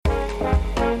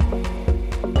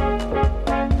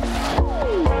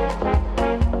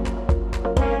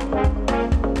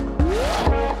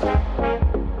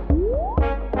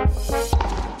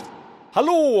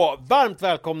Hallå! Varmt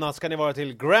välkomna ska ni vara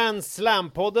till Grand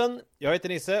Slam-podden. Jag heter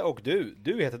Nisse och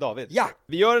du heter David. Ja!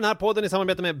 Vi gör den här podden i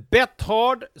samarbete med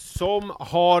Bethard som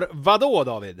har vadå,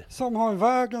 David? Som har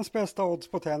världens bästa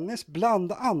odds på tennis,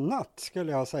 bland annat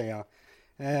skulle jag säga.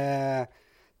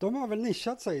 De har väl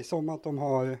nischat sig som att de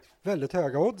har väldigt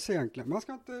höga odds egentligen. Man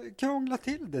ska inte krångla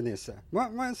till det, Nisse.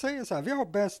 Man säger så här, vi har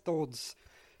bäst odds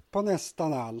på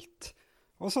nästan allt.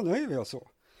 Och så nöjer vi oss så.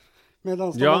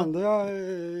 Medan de andra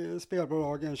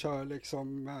spelbolagen kör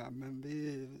liksom,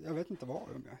 jag vet inte vad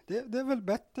de är. Det är väl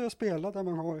bättre att spela där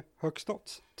man har högst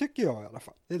odds, tycker jag i alla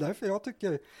fall. Det är därför jag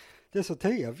tycker det är så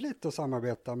trevligt att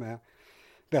samarbeta med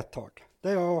Bethard.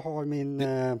 Där jag har min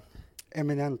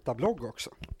eminenta blogg också,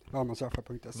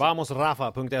 vamosrafa.se.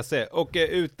 Vamosrafa.se. Och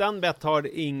utan Bethard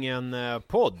ingen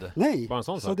podd. Nej, bara en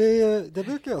sån så sak. det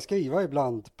brukar jag skriva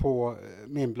ibland på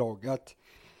min blogg, att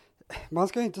man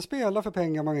ska inte spela för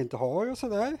pengar man inte har och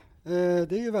sådär.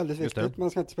 Det är ju väldigt viktigt.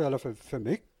 Man ska inte spela för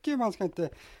mycket.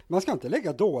 Man ska inte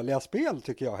lägga dåliga spel,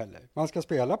 tycker jag heller. Man ska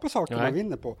spela på saker man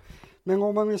vinner på. Men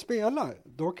om man vill spela,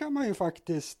 då kan man ju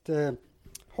faktiskt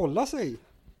hålla sig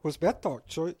hos Bethard.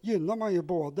 Så gynnar man ju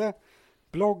både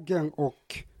bloggen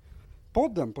och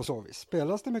podden på så vis.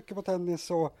 Spelas det mycket på tennis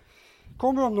så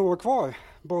kommer de nog kvar,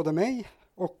 både mig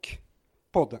och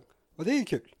podden. Och det är ju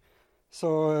kul.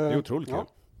 Så, det är otroligt kul.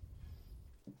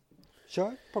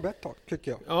 Kör på Bethard,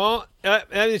 tycker jag. Ja,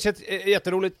 det känns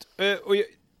jätteroligt. Och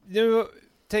nu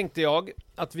tänkte jag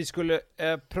att vi skulle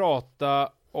prata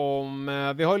om...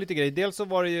 vi har lite grejer. Dels så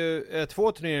var det ju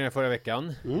 2 turneringar förra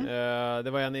veckan.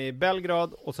 Det var en i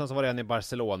Belgrad och sen så var det en i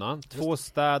Barcelona. 2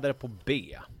 städer på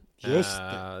B. Just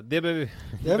det. Det är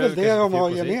väl det de har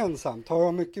gemensamt. Har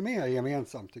de mycket mer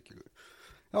gemensamt, tycker du?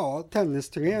 Ja,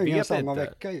 tennisturneringar samma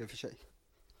vecka i och för sig.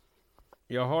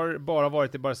 Jag har bara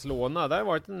varit i Barcelona. Där har jag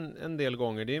varit en del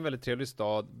gånger. Det är en väldigt trevlig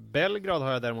stad. Belgrad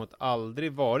har jag däremot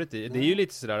aldrig varit i. Det är ju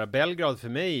lite sådär, Belgrad för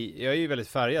mig, jag är ju väldigt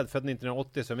färgad för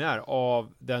 1980 som jag är,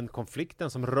 av den konflikten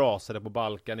som rasade på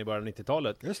Balkan i början av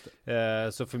 90-talet. Just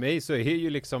det. Så för mig så är ju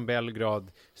liksom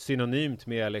Belgrad synonymt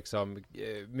med liksom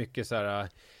mycket sådär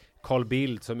Carl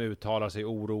Bildt som uttalar sig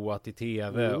oroat i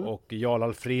tv och Jarl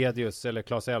Alfredius eller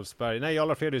Claes Elfsberg. Nej, Jarl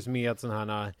Alfredius med sån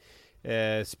här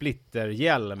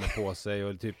splitterhjälm på sig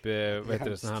och typ vad heter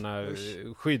det, sån här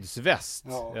skyddsväst.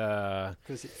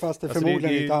 Precis. Fast det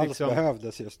förmodligen inte alls liksom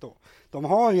behövdes just då. De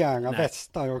har gärna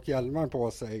västar och hjälmar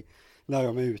på sig när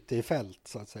de är ute i fält,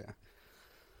 så att säga.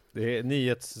 Det är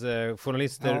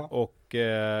nyhetsjournalister och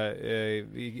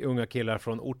unga killar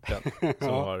från orten som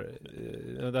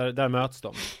har, där möts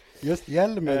de. Just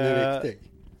hjälmen är viktig.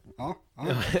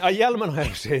 Ja, hjälmen har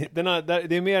jag sig. Det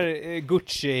är mer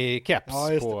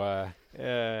Gucci-keps på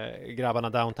grabbarna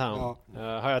downtown.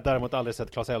 Har jag däremot aldrig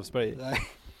sett Claes Elfsberg i. Nej.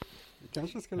 Det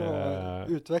kanske skulle vara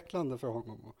utvecklande för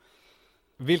honom.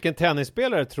 Vilken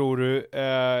tennisspelare tror du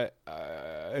är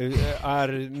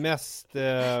mest...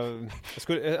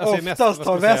 oftast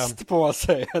har väst på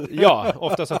sig. Ja,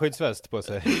 oftast har skyddsväst på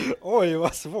sig. Oj,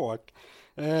 vad svårt.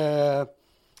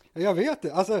 Jag vet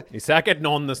det. Alltså, det är säkert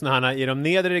någon sån här i de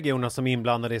nedre regionerna som är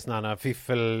inblandade i såna här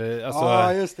fiffel. Alltså,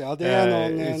 ja, just det. Ja, det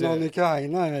är någon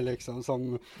ukrainare liksom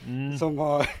som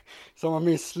har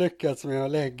misslyckats med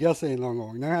att lägga sig någon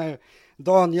gång. Den här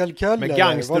Daniel Köller. Med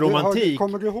gangsterromantik.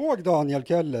 Kommer du ihåg Daniel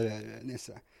Köller,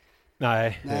 Nisse?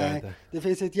 Nej, det gör jag inte. Det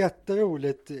finns ett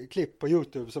jätteroligt klipp på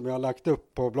YouTube som jag har lagt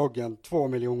upp på bloggen 2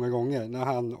 miljoner gånger när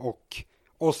han och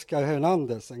Oscar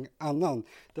Hernandez, en annan.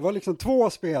 Det var liksom 2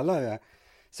 spelare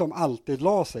som alltid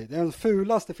la sig. Det är den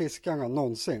fulaste fiskarna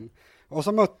någonsin. Och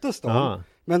så möttes de.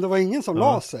 Men det var ingen som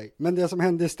la sig. Men det som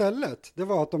hände istället, det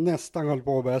var att de nästan höll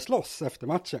på att börja slåss efter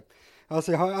matchen.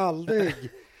 Alltså jag har aldrig...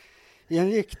 I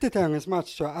en riktig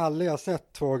tennismatch så har jag aldrig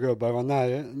sett 2 gubbar vara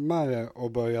närmare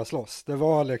och börja slåss. Det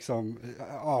var liksom...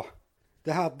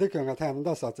 det hade kunnat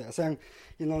hända, så att säga. Sen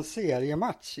i någon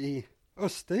seriematch i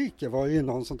Österrike var det ju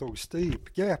någon som tog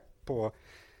strypgrepp på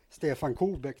Stefan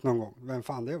Kubek någon gång. Vem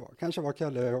fan det var? Kanske var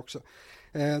Köller också.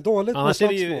 Dåligt med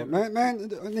slagsmål.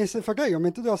 Men Nisse, för dig, om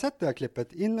inte du har sett det här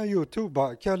klippet, in och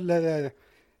YouTubea Köller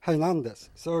Hernandez,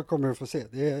 så kommer du få se.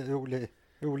 Det är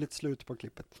roligt slut på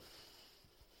klippet.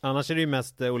 Annars är det ju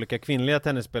mest olika kvinnliga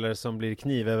tennisspelare som blir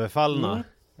knivöverfallna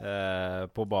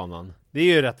på banan. Det är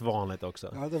ju rätt vanligt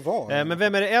också. Ja, det var. Men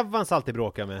vem är det Evans alltid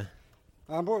bråkar med?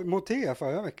 Moté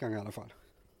förra veckan i alla fall.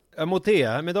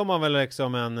 Moté, men de har väl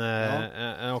liksom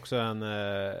också en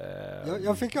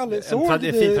jag fick aldrig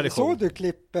såg du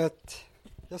klippet?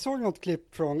 Jag såg något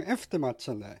klipp från efter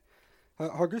matchen där.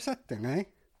 Har du sett det? Nej.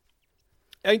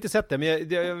 Jag har inte sett det, men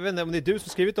jag vet inte om det är du som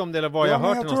skrivit om det eller vad jag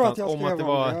har hört någonstans om att det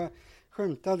var... Jag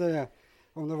skymtade,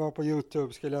 om det var på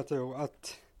YouTube skulle jag tro,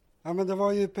 att Ja, men det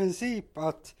var ju i princip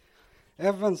att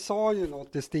Evans sa ju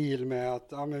något i stil med att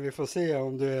ja, men vi får se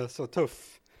om du är så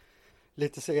tuff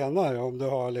lite senare, om du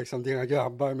har liksom dina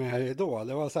grabbar med här då.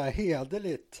 Det var så här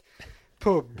hederligt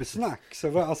pubsnack.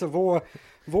 Så alltså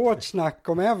vårt snack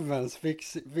om Evans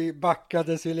vi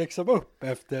backades ju liksom upp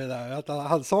efter det där. Att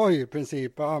han sa ju i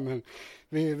princip, ja men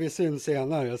vi syns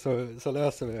senare så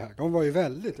löser vi det här. De var ju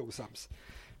väldigt osams.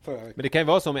 Men det kan ju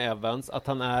vara som med Evans, att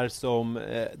han är som,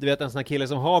 du vet, en sån här kille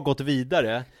som har gått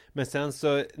vidare, men sen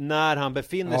så när han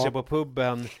befinner sig på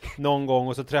puben någon gång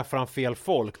och så träffar han fel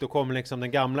folk, då kommer liksom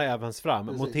den gamla Evans fram.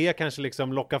 Moté kanske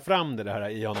liksom lockar fram det här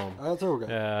i honom. Ja, jag tror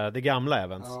det gamla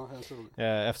Evans. Ja, jag tror det.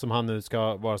 Eftersom han nu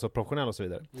ska vara så professionell och så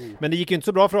vidare. Men det gick ju inte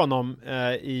så bra för honom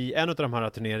i en av de här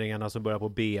turneringarna som börjar på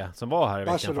B, som var här i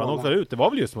veckan. För han åkte ut, det var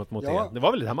väl just mot Moté. Det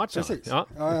var väl den här matchen. Precis. Ja,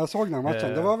 jag såg den här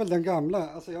matchen. Det var väl den gamla,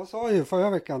 alltså jag sa ju förra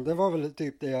veckan, det var väl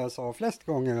typ det jag sa flest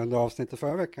gånger under avsnittet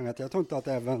förra veckan, att jag tror inte att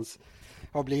Evans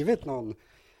har blivit någon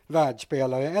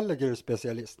världsspelare eller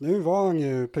grusspecialist. Nu var han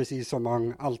ju precis som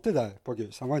han alltid är på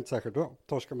grus. Han var inte särskilt bra.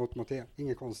 Torska mot Moté,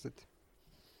 inget konstigt.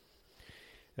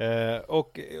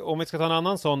 Och om vi ska ta en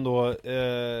annan sån då,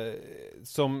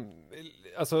 som,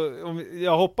 alltså om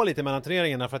jag hoppar lite mellan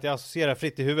turneringarna för att jag associerar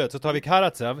fritt i huvudet, så tar vi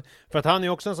Karatsev, för att han är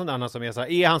också en sån annan som är så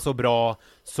här, är han så bra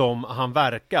som han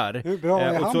verkar? Hur bra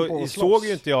är han så på att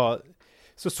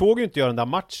såg ju inte jag den där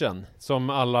matchen som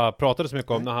alla pratade så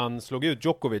mycket om när han slog ut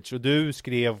Djokovic, och du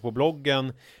skrev på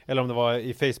bloggen, eller om det var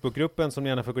i Facebookgruppen som ni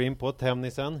gärna får gå in på,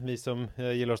 tennisen, vi som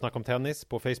gillar att snacka om tennis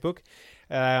på Facebook,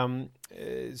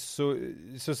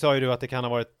 så sa ju du att det kan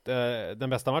ha varit den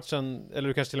bästa matchen, eller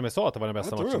du kanske till och med sa att det var den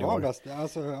bästa matchen i år.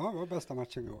 Jag tror det var bästa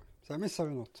matchen i år. Så jag missade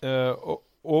något.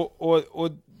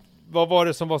 Och vad var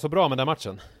det som var så bra med den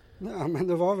matchen? Ja, men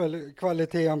det var väl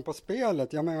kvaliteten på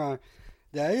spelet. Jag menar,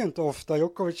 det är ju inte ofta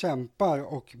Djokovic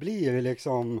kämpar och blir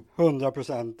liksom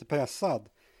 100% pressad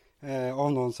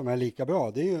av någon som är lika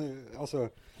bra. Det är ju, alltså,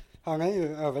 han är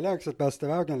ju överlägset bäst i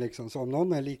världen liksom. Så om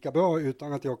någon är lika bra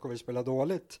utan att Djokovic spelar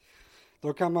dåligt,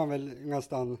 då kan man väl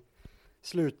nästan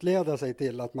slutleda sig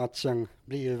till att matchen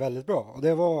blir väldigt bra. Och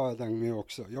det var den ju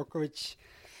också. Djokovic,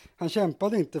 han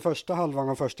kämpade inte första halvan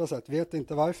av första set, vet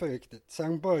inte varför riktigt.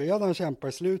 Sen började han kämpa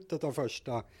i slutet av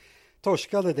första,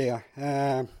 torskade det.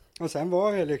 Och sen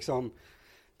var det liksom,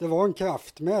 det var en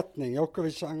kraftmätning.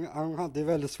 Djokovic, han hade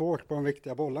väldigt svårt på de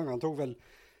viktiga bollarna. Han tog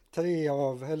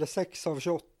väl 6 av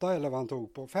 28 eller vad han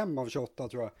tog på. 5 av 28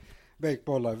 tror jag.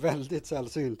 Breakbollar, väldigt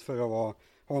sällsynt för att vara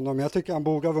honom. Jag tycker han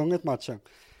borde ha vunnit matchen.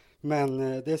 Men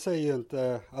det säger ju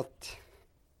inte att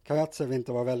Karatsev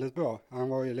inte var väldigt bra. Han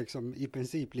var ju liksom i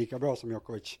princip lika bra som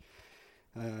Djokovic.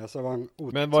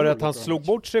 Men var det att han slog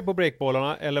bort sig på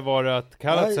breakbollarna, eller var det att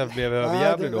Karatsev blev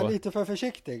överjävlig då? Det var lite för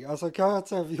försiktig. Alltså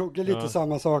Karatsev gjorde lite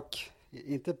samma sak,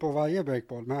 inte på varje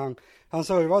breakboll, men han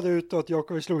servade utåt,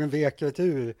 Djokovic slog en vek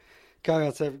retur.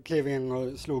 Karatsev klev in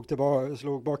och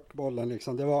slog bort bollen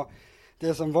liksom.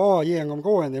 Det som var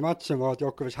genomgående i matchen var att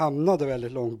Djokovic hamnade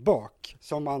väldigt långt bak,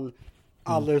 som man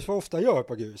alldeles för ofta gör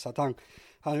på grus. Att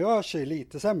han rör sig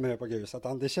lite sämre på grus.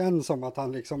 Att det känns som att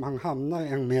han hamnar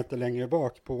 1 meter längre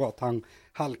bak på att han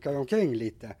halkar omkring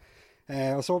lite.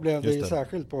 Och så blev det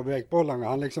särskilt på breakbollarna.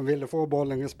 Han liksom ville få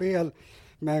bollen i spel,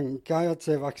 men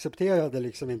Karatsev accepterade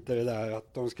liksom inte det där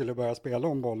att de skulle börja spela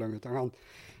om bollen, utan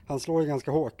han slår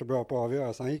ganska hårt och bra på att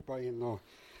avgöra, så han gick bara in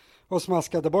och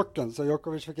smaskade bort den. Så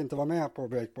Djokovic fick inte vara med på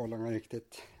breakbollarna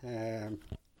riktigt.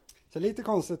 Så lite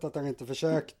konstigt att han inte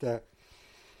försökte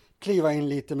kliva in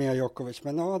lite mer Djokovic,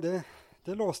 men ja,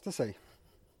 det låste sig.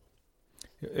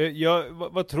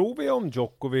 Vad tror vi om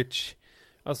Djokovic?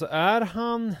 Alltså är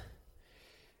han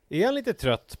lite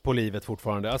trött på livet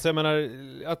fortfarande? Alltså jag menar,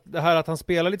 att han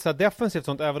spelar lite så här defensivt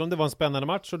sånt, även om det var en spännande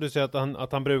match och du säger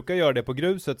att han brukar göra det på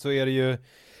gruset, så är det ju,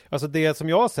 alltså det som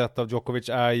jag har sett av Djokovic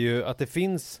är ju att det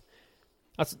finns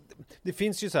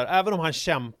ju så här, även om han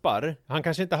kämpar, han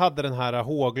kanske inte hade den här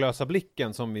håglösa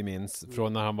blicken som vi minns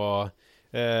från när han var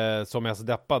som jag så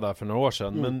deppad där för några år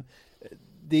sedan, men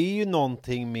det är ju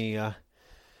någonting med,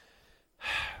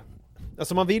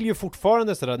 alltså man vill ju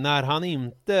fortfarande sådär när han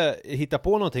inte hittar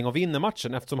på någonting och vinner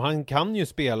matchen, eftersom han kan ju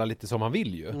spela lite som han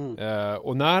vill ju.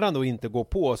 Och när han då inte går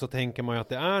på, så tänker man ju att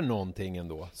det är någonting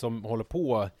ändå som håller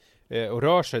på och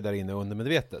rör sig där inne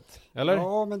undermedvetet, eller?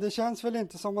 Ja, men det känns väl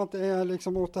inte som att det är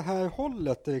liksom åt det här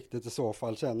hållet riktigt i så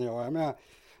fall, känner jag. Men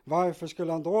varför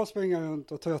skulle han då springa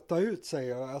runt och trötta ut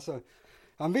sig? Alltså,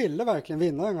 han ville verkligen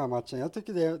vinna den här matchen. Jag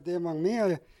tycker det man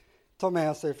mer tar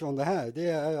med sig från det här, det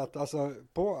är att alltså,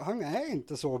 han är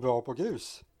inte så bra på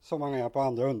grus som han är på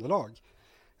andra underlag.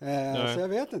 Så jag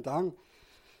vet inte,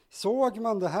 såg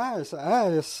man det här så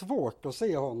är det svårt att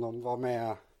se honom vara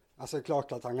med alltså det är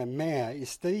klart att han är med i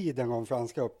striden om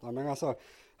Franska öppna, men alltså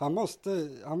han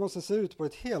måste se ut på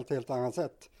ett helt annat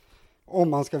sätt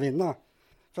om han ska vinna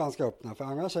Franska öppna, för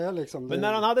annars är liksom Men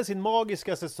när han hade sin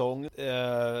magiska säsong,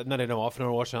 när det var för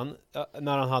några år sedan,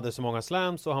 när han hade så många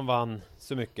slams och han vann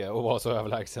så mycket och var så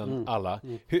överlägsen alla.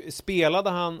 Spelade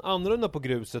han annorlunda på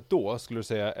gruset då, skulle du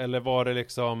säga? Eller var det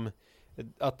liksom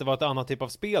att det var ett annat typ av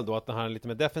spel då? Att den här lite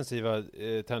mer defensiva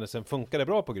tennisen funkade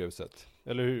bra på gruset?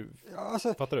 Eller hur? Ja,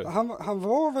 alltså, fattar du? Han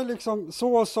var väl liksom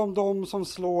så som de som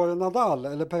slår Nadal,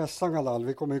 eller pressar Nadal.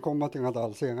 Vi kommer ju komma till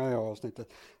Nadal senare i avsnittet.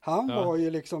 Han var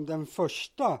ju liksom den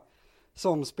första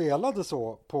som spelade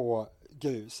så på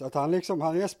grus. Att han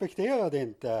respekterade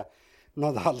inte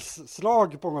Nadals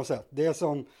slag på något sätt. Det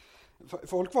som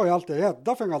folk var ju alltid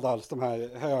rädda för Nadals, de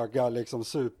här höga liksom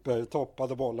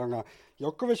supertoppade bollarna.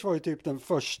 Djokovic var ju typ den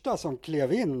första som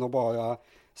klev in och bara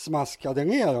smaskade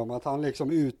ner dem, att han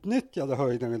liksom utnyttjade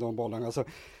höjden i de bollarna. Så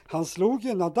han slog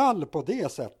ju Nadal på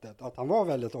det sättet, att han var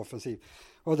väldigt offensiv.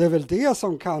 Och det är väl det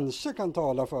som kanske kan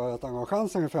tala för att han har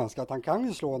chansen i Franska, att han kan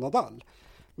ju slå Nadal.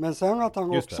 Men sen att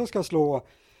han också ska slå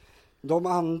de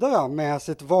andra med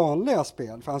sitt vanliga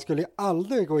spel, för han skulle ju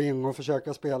aldrig gå in och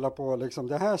försöka spela på liksom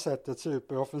det här sättet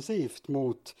superoffensivt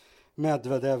mot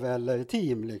Medvedev eller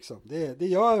team liksom. Det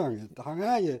gör han inte. Han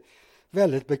är ju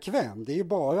väldigt bekväm. Det är ju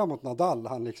bara mot Nadal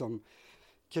han liksom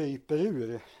kryper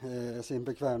ur sin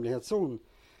bekvämlighetszon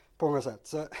på något sätt.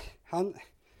 Så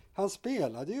han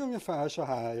spelade ju ungefär så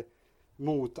här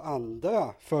mot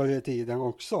andra förr i tiden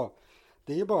också.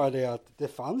 Det är ju bara det att det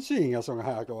fanns ju inga sådana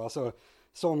här då. Alltså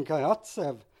som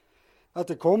Karatsev, att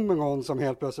det kommer någon som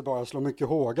helt plötsligt bara slår mycket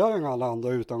hårdare än alla andra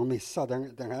utan att missa.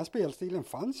 Den här spelstilen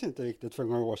fanns ju inte riktigt för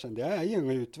några år sedan. Det är ju en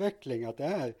utveckling att det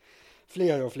är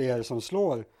fler och fler som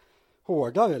slår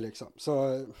hårdare liksom.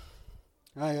 Så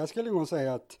nej, jag skulle nog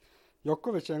säga att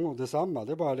Djokovic är nog detsamma.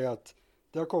 Det är bara det att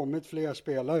det har kommit fler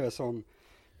spelare som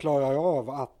klarar av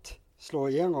att slå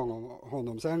igenom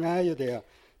honom. Sen är ju det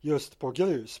just på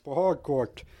grus, på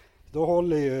hardcourt, då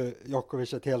håller ju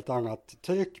Djokovic ett helt annat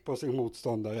tryck på sin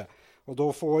motståndare. Och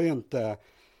då får ju inte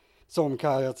som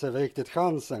Karatsev riktigt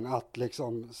chansen att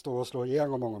liksom stå och slå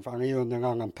igenom honom, för han är ju under en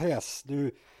annan press.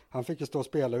 Han fick ju stå och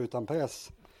spela utan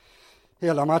press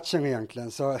hela matchen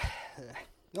egentligen. Så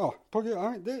ja,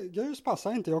 grus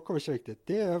passar inte Djokovic riktigt.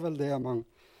 Det är väl det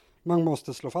man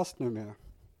måste slå fast nu med.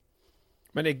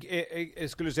 Men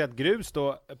skulle du säga att grus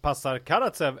då passar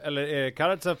Karatsev, eller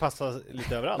Karatsev passar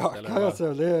lite överallt? Ja, eller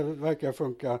Karatsev, det verkar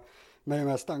funka med det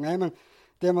mesta. Nej, men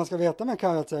det man ska veta med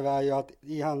Karatsev är ju att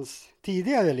i hans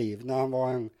tidigare liv, när han var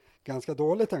en ganska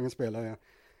dålig tennisspelare,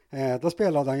 då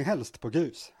spelade han ju helst på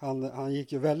grus. Han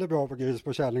gick ju väldigt bra på grus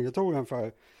på Challenger-touren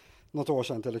för något år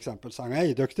sedan till exempel. Så han är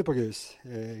ju duktig på grus,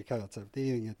 Karatsev. Det är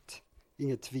ju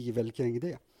inget tvivel kring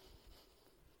det.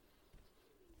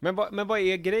 Men vad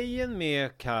är grejen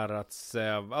med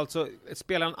Karatsev? Alltså,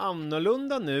 spelar han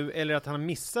annorlunda nu eller att han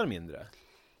missar mindre?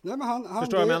 Nej, men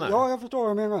förstår du vad jag menar? Ja, jag förstår vad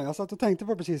jag menar. Jag satt och tänkte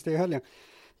på precis det i helgen.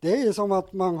 Det är ju som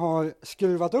att man har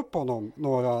skruvat upp honom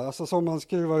alltså som man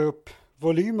skruvar upp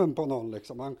volymen på någon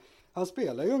liksom. Han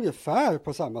spelar ju ungefär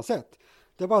på samma sätt.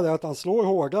 Det är bara det att han slår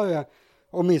hårdare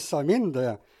och missar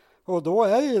mindre. Och då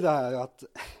är ju det här att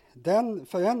den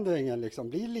förändringen liksom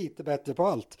blir lite bättre på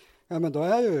allt. Ja, men då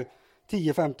är ju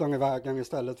 10-15 i vägen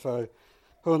istället för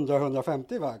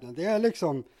 100-150 i vägen. Det är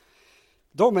liksom,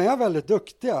 de är väldigt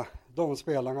duktiga, de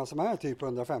spelarna som är typ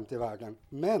 150 i vägen.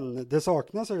 Men det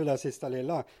saknas ju det där sista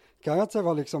lilla. Karatsev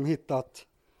har liksom hittat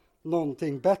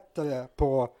någonting bättre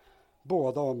på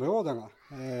båda områdena.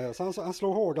 Så han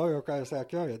slår hårdare och är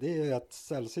säkrare. Det är rätt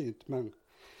sällsynt, men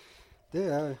det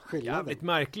är skillnaden. Jävligt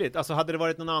märkligt. Alltså hade det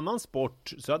varit någon annan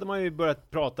sport så hade man ju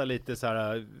börjat prata lite så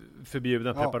här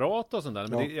förbjudna preparat och sånt där.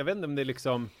 Men jag vet inte om det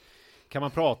liksom, kan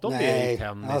man prata om det i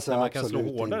tennis, alltså, när man kan slå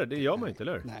hårdare? Det gör man ju inte,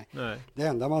 eller? Nej. Det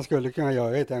enda man skulle kunna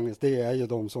göra i tennis, det är ju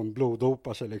de som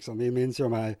bloddopar sig liksom. Vi minns ju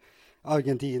de här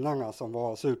argentinarna som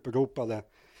var superdopade.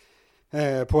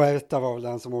 Puerta var väl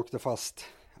den som åkte fast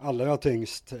allra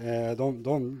tyngst.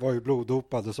 De var ju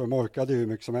bloddopade, så de orkade ju hur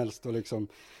mycket som helst och liksom,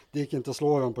 det gick inte att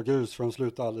slå dem på grus för de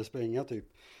slutade aldrig springa typ.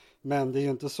 Men det är ju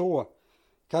inte så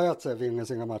Karatsev vinner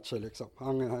sina matcher liksom.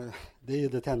 Det är ju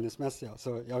det tennismässiga,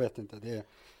 så jag vet inte.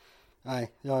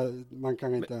 Man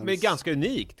kan inte ens... Men ganska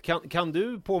unikt. Kan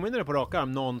du påminna dig på rak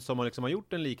arm någon som har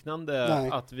gjort en liknande,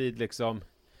 att vi liksom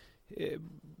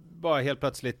bara helt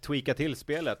plötsligt tweaka till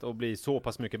spelet och bli så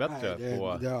pass mycket bättre?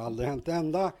 Det har aldrig hänt.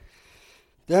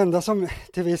 Det enda som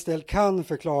till viss del kan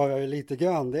förklara det lite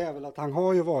grann, det är väl att han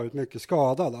har ju varit mycket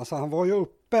skadad. Alltså han var ju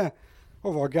uppe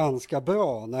och var ganska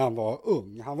bra när han var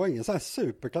ung. Han var ingen så här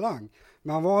supertalang.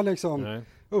 Men han var liksom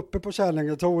uppe på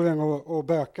Challenger-touren och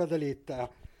bökade lite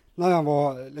när han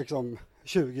var liksom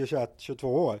 20, 21, 22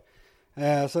 år.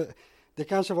 Så det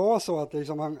kanske var så att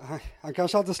liksom han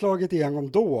kanske hade slagit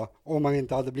igenom då om han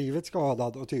inte hade blivit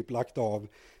skadad och typ lagt av.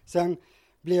 Sen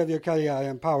blev ju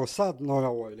karriären pausad några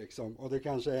år liksom, och det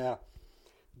kanske är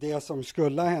det som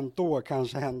skulle ha hänt då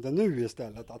kanske hände nu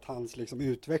istället, att hans liksom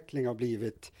utveckling har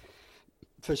blivit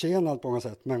försenad på något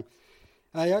sätt. Men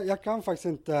jag kan faktiskt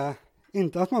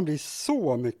inte att man blir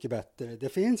så mycket bättre. Det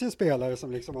finns ju spelare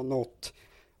som liksom har nått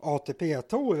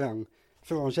ATP-touren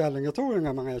från Källingetouren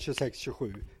när man är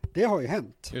 26-27. Det har ju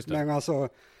hänt. Men alltså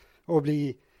att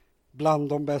bli bland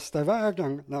de bästa i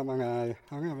världen när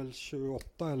han är väl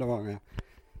 28 eller vad han är.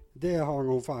 Det har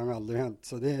nog fan aldrig hänt,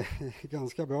 så det är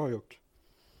ganska bra gjort.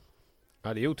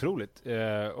 Ja, det är otroligt.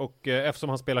 Och eftersom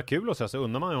han spelar kul och så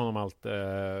undrar man honom allt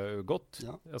gott.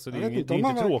 Ja. Alltså, det är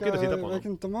inte tråkigt att titta på honom. Jag vet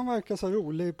inte om han verkar så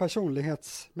rolig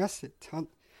personlighetsmässigt.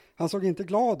 Han såg inte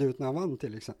glad ut när han vann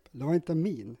till exempel. Det var inte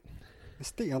min.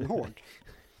 Stenhård.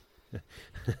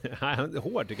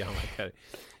 Hård tycker han verkar.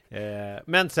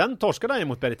 Men sen torskade han ju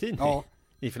mot Berrettini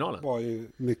i finalen. Var ju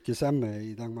mycket sämre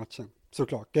i den matchen.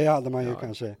 Såklart. Det hade man ju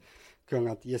kanske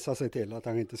kunnat gissa sig till, att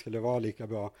han inte skulle vara lika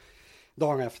bra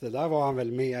dagen efter. Där var han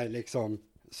väl mer liksom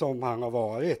som han har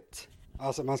varit.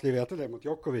 Alltså man ska ju veta det mot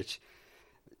Djokovic.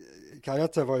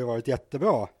 Karatsev har ju varit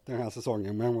jättebra den här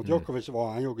säsongen, men mot Djokovic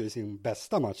han gjorde ju sin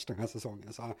bästa match den här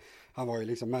säsongen. Så han var ju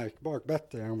liksom märkbart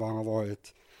bättre än vad han har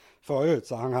varit förut,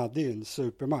 så han hade ju en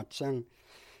supermatch. Sen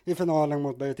i finalen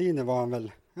mot Berrettini var han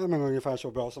väl ungefär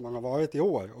så bra som han har varit i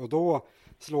år, och då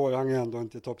slår han ju ändå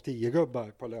inte topp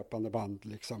 10-gubbar på löpande band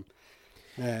liksom.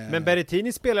 Men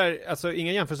Berrettini spelar, alltså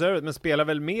inga jämförelser, men spelar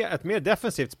väl med ett mer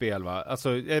defensivt spel, va?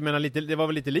 Alltså jag menar det var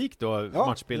väl lite likt då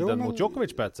matchbilden mot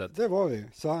Djokovic på ett sätt. Det var det.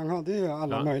 Så han hade ju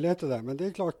alla möjligheter där, men det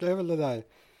är klart, det är väl det där,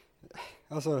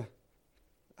 alltså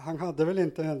han hade väl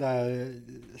inte den där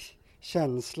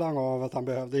känslan av att han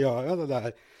behövde göra det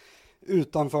där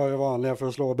utanför det vanliga för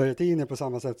att slå Berrettini på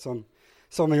samma sätt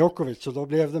som med Djokovic, och då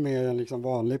blev det mer en liksom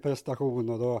vanlig prestation,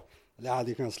 och då det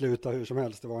hade kunnat sluta hur som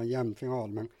helst, det var en jämn final,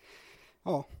 men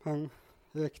han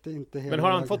räckte inte hela. Men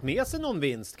har han fått med sig någon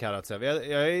vinst, Karatsev?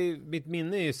 Mitt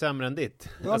minne är ju sämre än ditt.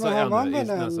 Ja, alltså,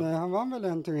 han vann väl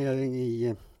en turnering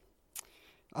i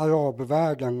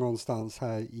arabvärlden någonstans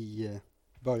här i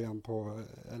början på,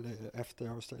 eller efter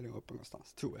Australien Open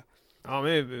någonstans, tror jag. Ja,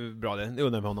 men det är bra det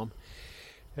undrar med honom.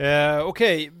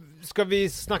 Okej, ska vi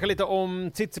snacka lite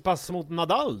om Tsitsipas mot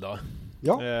Nadal då?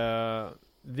 Ja.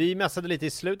 Vi mässade lite i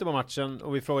slutet på matchen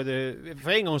och vi frågade,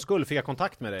 för en gångs skull fick jag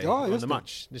kontakt med dig under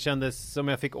match. Det kändes som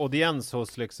jag fick audiens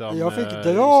hos liksom jag fick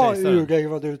dra ur dig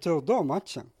vad du trodde om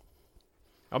matchen.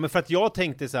 Ja, men för att jag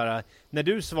tänkte så här, när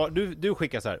du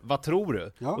skickar så här, vad tror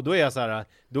du? Ja. Och då är jag så här,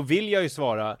 då vill jag ju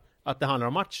svara att det handlar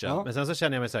om matchen. Ja. Men sen så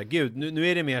känner jag mig så här, gud, nu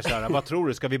är det mer så här, vad tror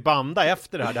du? Ska vi banda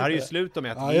efter det här? Det här är ju slut om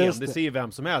ett VM, det ser ju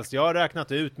vem som helst. Jag har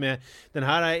räknat ut med den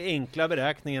här enkla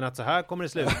beräkningen att så här kommer det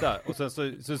sluta. Och sen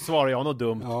så svarar jag något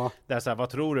dumt. Ja. Där så här, vad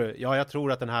tror du? Ja, jag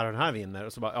tror att den här vinner.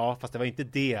 Och så bara, fast det var inte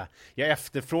det. Jag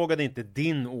efterfrågade inte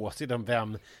din åsikt om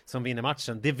vem som vinner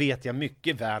matchen. Det vet jag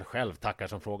mycket väl själv, tackar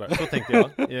som frågar. Så tänkte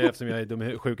jag, eftersom jag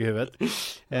är sjuk i huvudet.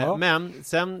 Ja. Men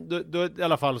sen, då i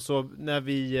alla fall så, när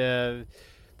vi...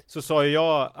 så sa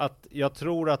jag att jag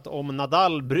tror att om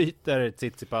Nadal bryter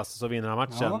Tsitsipas så vinner han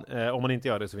matchen. Om man inte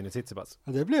gör det så vinner Tsitsipas.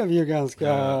 Ja, det blev ju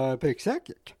ganska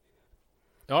pricksäkert.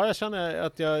 Ja, jag känner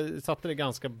att jag satte det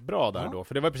ganska bra där då.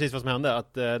 För det var precis vad som hände.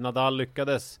 Att Nadal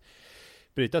lyckades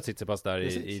bryta Tsitsipas där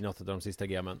i något av de sista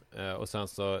gamen. Och sen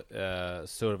så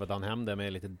servade han hem det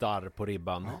med lite darr på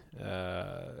ribban.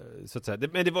 Så att säga.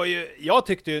 Men det var ju, jag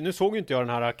tyckte ju, nu såg ju inte jag den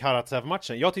här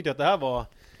Karatsev-matchen. Jag tyckte att det här var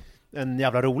en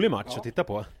jävla rolig match att titta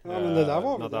på. Ja, men det där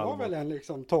var väl en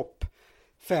liksom topp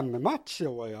 5-match i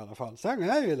år i alla fall. Sen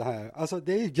är ju det här, alltså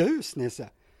det är ju grus, Nisse.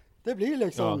 Det blir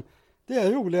liksom, det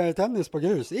är roligare tennis på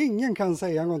grus. Ingen kan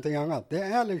säga någonting annat. Det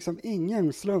är liksom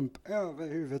ingen slump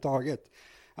överhuvudtaget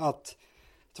att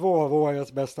 2 av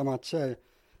årets bästa matcher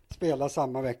spelas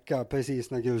samma vecka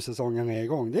precis när grussäsongen är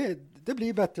igång. Det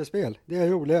blir bättre spel. Det är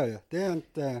roligare.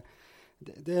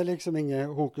 Det är liksom ingen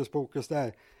hokus pokus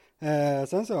där.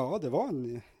 Sen så, det var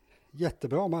en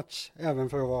jättebra match, även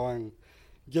för att vara en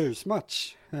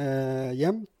grusmatch.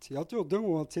 Jämnt. Jag trodde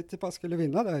nog att Tsitsipas skulle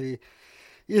vinna där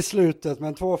i slutet,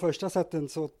 men 2 första sätten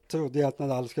så trodde jag att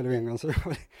Nadal skulle vinna, så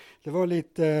det var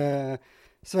lite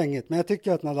svängigt. Men jag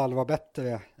tycker att Nadal var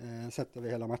bättre sett över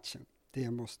hela matchen.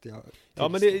 Det måste jag tillstå. Ja,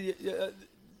 men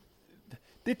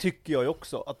det tycker jag ju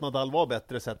också, att Nadal var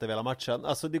bättre sett över hela matchen.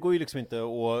 Alltså det går ju liksom inte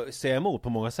att säga emot på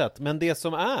många sätt. Men det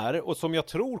som är, och som jag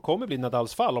tror kommer bli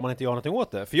Nadals fall om man inte gör någonting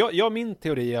åt det. För min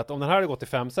teori är att om den här hade gått i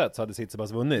 5 set så hade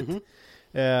Tsitsipas vunnit.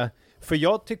 För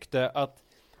jag tyckte att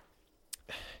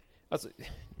alltså,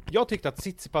 jag tyckte att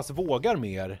Tsitsipas vågar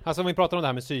mer. Alltså om vi pratar om det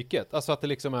här med psyket. Alltså att det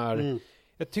liksom är...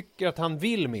 Jag tycker att han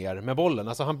vill mer med bollen.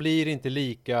 Alltså han blir inte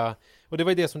lika... Och det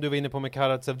var ju det som du var inne på med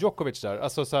Karatsev Djokovic där.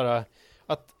 Alltså så här,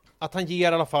 att han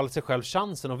ger i alla fall sig själv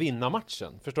chansen att vinna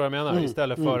matchen. Förstår du vad jag menar?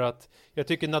 Istället för att... Jag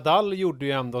tycker Nadal gjorde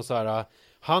ju ändå så här...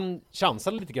 Han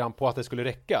chansade lite grann på att det skulle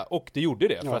räcka. Och det gjorde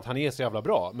det, för att han är så jävla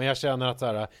bra. Men jag känner att så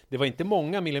här, det var inte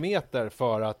många millimeter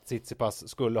för att Tsitsipas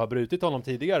skulle ha brutit honom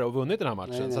tidigare och vunnit den här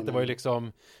matchen. Nej, så att det var ju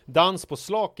liksom dans på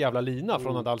slak jävla lina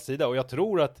från Nadals sida. Och jag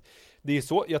tror att det är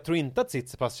så... Jag tror inte att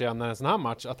Tsitsipas känner en sån här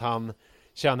match att han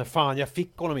känner, fan jag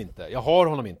fick honom inte. Jag har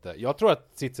honom inte. Jag tror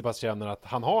att Tsitsipas känner att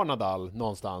han har Nadal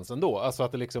någonstans ändå. Alltså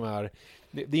att det liksom är...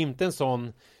 Det är inte en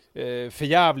sån...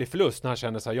 förjävlig förlust när han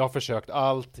känner så här, jag har försökt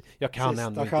allt, jag kan sista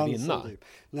ändå inte chansen, vinna. Typ.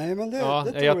 Nej, men det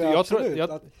tror jag absolut.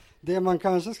 Att det man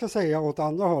kanske ska säga åt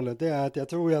andra hållet, det är att jag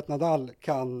tror att Nadal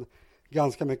kan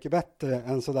ganska mycket bättre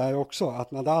än så där också.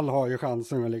 Att Nadal har ju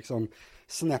chansen att liksom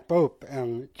snäppa upp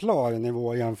en klar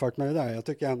nivå jämfört med det där. Jag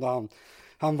tycker ändå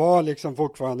han var liksom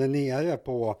fortfarande nere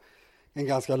på en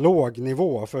ganska låg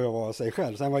nivå för att vara sig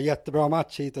själv. Sen var jättebra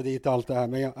match hit och dit allt det här,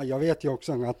 men jag vet ju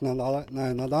också att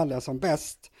när Nadal är som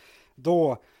bäst,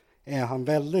 då är han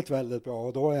väldigt, väldigt bra,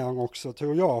 och då är han också,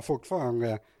 tror jag,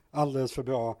 fortfarande alldeles för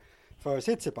bra för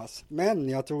Tsitsipas. Men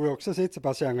jag tror också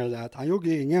Tsitsipas känner det att han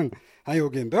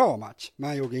gjorde en bra match, men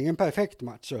han gjorde ingen perfekt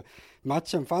match. Så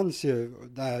matchen fanns ju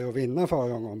där att vinna för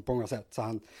honom på något sätt,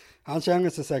 så han känner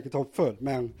sig säkert hoppfull,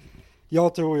 men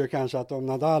jag tror ju kanske att om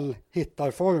Nadal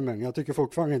hittar formen, jag tycker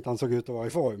fortfarande inte han såg ut att vara i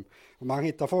form. Om han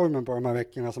hittar formen på de här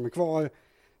veckorna som är kvar,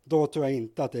 då tror jag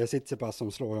inte att det är Tsitsipas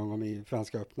som slår honom i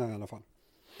Franska öppna i alla fall.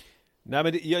 Nej,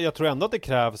 men jag tror ändå att det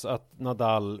krävs att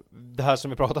Nadal, det här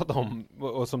som vi pratat om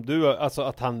och som du, alltså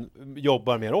att han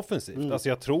jobbar mer offensivt. Alltså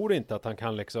jag tror inte att han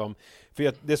kan liksom,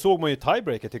 för det såg man ju i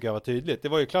tiebreaker, tycker jag var tydligt. Det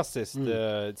var ju klassiskt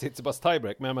Tsitsipas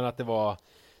tiebreak, men jag menar att det var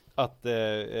att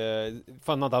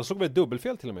fan, Nadal såg väl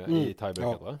dubbelfel till och med i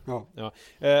tiebreaket, va? Ja.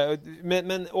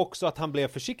 Men också att han blev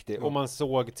försiktig, och man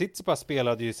såg Tsitsipas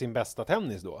spelade ju sin bästa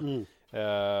tennis då.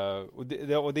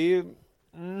 Och det är ju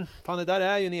fan, det där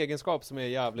är ju en egenskap som är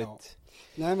jävligt...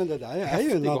 Nej, men det där är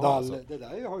ju Nadal, alltså. Det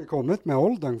där har ju kommit med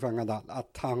åldern för Nadal,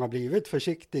 att han har blivit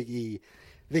försiktig i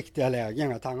viktiga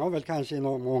lägen, att han har väl kanske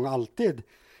någon gång alltid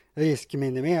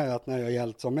riskminimerat när det har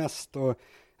gällt som mest. Och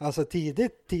alltså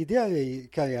tidigare i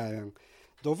karriären,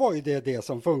 då var ju det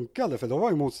som funkade, för då var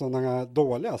ju motståndarna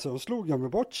dåliga, så då slog de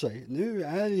bort sig. Nu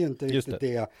är det ju inte riktigt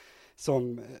det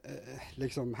som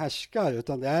liksom härskar,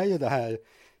 utan det är ju det här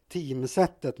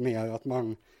teamsättet med att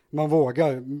man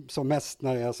vågar som mest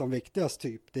när det är som viktigast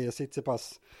typ. Det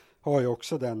Tsitsipas har ju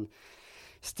också den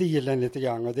stilen lite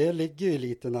grann, och det ligger ju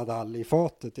lite Nadal i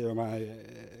fatet i de här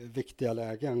viktiga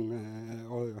lägen.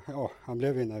 Och han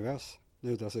blev ju nervös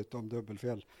nu dessutom,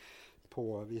 dubbelfel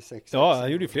på V6. Ja,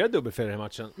 han gjorde ju flera dubbelfel i den här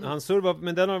matchen. Han servar,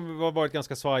 men den har varit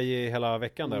ganska svajig hela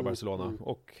veckan där i Barcelona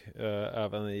och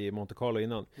även i Monte Carlo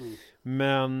innan.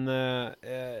 Men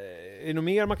är det något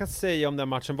mer man kan säga om den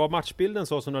matchen? Var matchbilden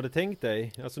så som du hade tänkt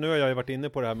dig? Alltså nu har jag ju varit inne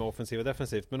på det här med offensivt och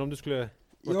defensivt, men om du skulle...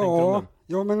 Ja,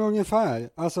 men ungefär.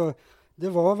 Alltså det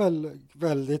var väl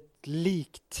väldigt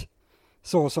likt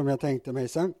så som jag tänkte mig.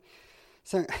 Sen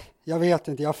jag vet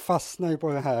inte, jag fastnar ju på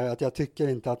det här att jag tycker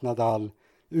inte att Nadal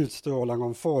utstrålar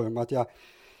någon form, att jag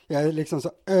är liksom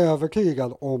så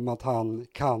övertygad om att han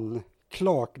kan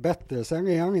klart bättre. Sen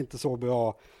är han inte så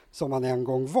bra som han en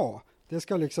gång var. Det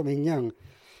ska liksom ingen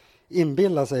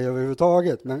inbilla sig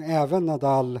överhuvudtaget, men även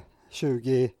Nadal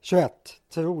 2021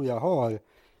 tror jag har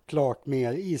klart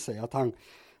mer i sig, att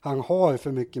han har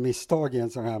för mycket misstag i en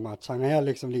sån här match. Han är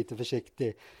liksom lite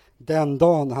försiktig. Den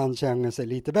dagen han känner sig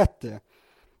lite bättre,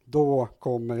 då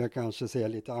kommer det kanske se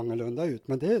lite annorlunda ut.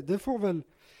 Men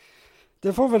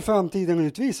det får väl framtiden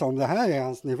utvisa. Om det här är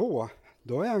hans nivå,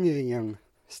 då är han ju ingen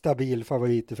stabil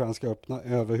favorit i Franska öppna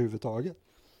överhuvudtaget.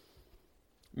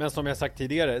 Men som jag sagt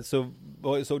tidigare så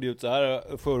såg det ut så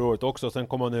här förra året också. Sen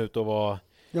kom han ut och var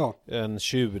en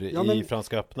tjur i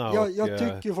Franska öppna. Jag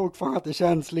tycker fortfarande att det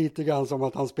känns lite grann som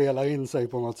att han spelar in sig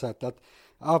på något sätt. Att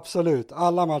absolut,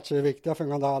 alla matcher är viktiga för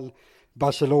Nadal.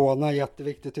 Barcelona,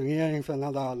 jätteviktig turnering för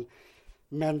Nadal.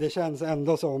 Men det känns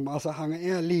ändå som, alltså han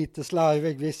är lite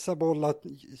slarvig. Vissa bollar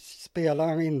spelar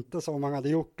han inte som han hade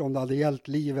gjort om det hade gällt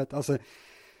livet. Alltså,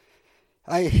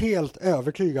 jag är helt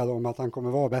övertygad om att han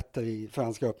kommer vara bättre i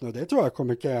Franska öppna. Och det tror jag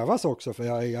kommer krävas också. För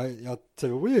jag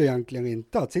tror ju egentligen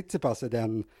inte att Tsitsipas är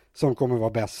den som kommer vara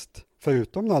bäst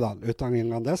förutom Nadal. Utan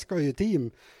innan det ska ju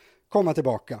team komma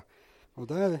tillbaka. Och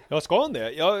där... Ja, ska han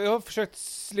det? Jag har försökt,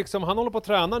 liksom, han håller på att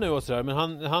träna nu och sådär, men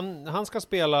han ska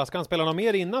han spela något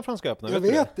mer innan Franska öppna? Jag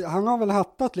vet, han har väl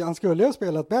hattat, han skulle ju ha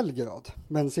spelat Belgrad,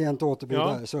 men sent återbud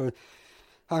där, så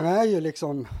han är ju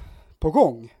liksom på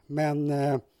gång, men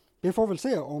vi får väl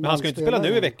se om men han ska ju inte spela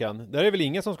nu i veckan. Där är väl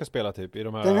ingen som ska spela typ i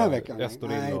de här... Den här veckan?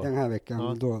 Nej, den här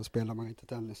veckan, då spelar man inte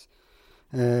tennis.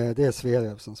 Det är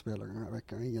Zverev som spelar den här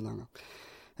veckan, ingen annan.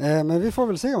 Men vi får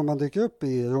väl se om han dyker upp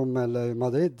i Rom eller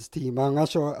Madrids team. Annars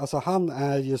så, alltså han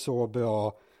är ju så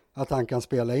bra att han kan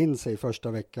spela in sig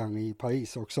första veckan i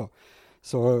Paris också.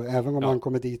 Så även om han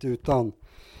kommer dit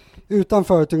utan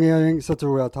förturnering, så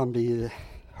tror jag att han blir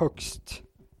högst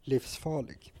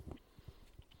livsfarlig.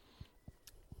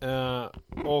 Men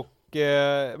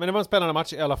det var en spännande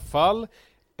match i alla fall.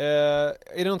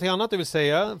 Är det någonting annat du vill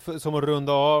säga som att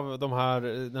runda av den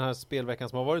här spelveckan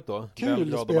som har varit då?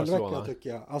 Kul spelvecka tycker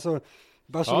jag. Alltså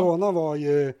Barcelona var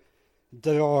ju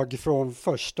drag från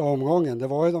första omgången. Det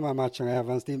var ju de här matcherna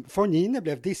även. Fognini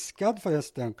blev diskad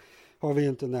förresten, har vi ju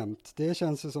inte nämnt. Det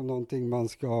känns ju som någonting man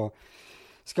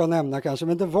ska nämna kanske.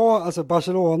 Men det var alltså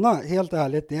Barcelona, helt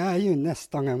ärligt, det är ju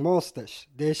nästan en Masters.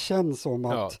 Det känns som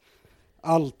att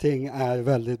allting är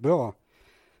väldigt bra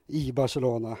i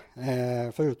Barcelona,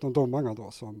 förutom domarna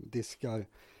då som diskar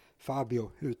Fabio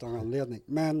utan anledning.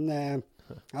 Men det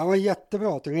var en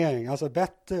jättebra turnering, alltså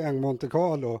bättre än Monte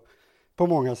Carlo på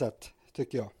många sätt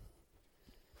tycker jag.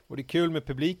 Och det är kul med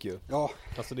publik ju. Ja,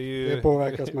 alltså det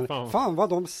påverkas man. Fan vad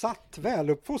de satt väl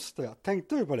uppfostrat,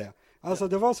 tänkte du på det? Alltså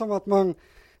det var som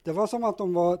att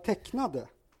de var tecknade,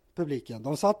 publiken.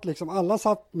 De satt liksom, alla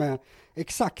satt med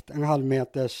exakt en halv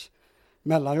meters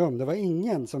mellanrum. Det var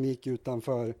ingen som gick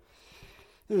utanför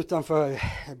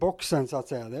boxen så att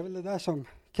säga. Det är väl det där som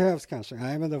krävs kanske.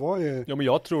 Nej, men det var ju... Ja, men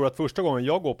jag tror att första gången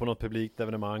jag går på något publikt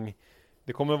evenemang,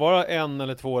 det kommer vara 1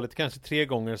 eller 2 eller kanske 3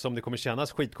 gånger som det kommer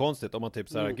kännas skitkonstigt om man typ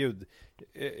såhär, gud,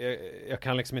 jag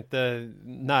kan liksom inte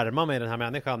närma mig den här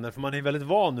människan, men för man är väldigt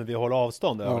van nu vid att hålla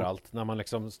avstånd överallt, när man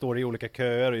liksom står i olika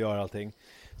köer och gör allting.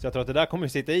 Så jag tror att det där kommer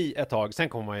att sitta i ett tag. Sen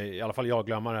kommer man i alla fall jag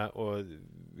glömma det och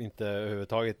inte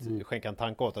överhuvudtaget skänka en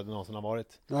tanke åt att det någonsin har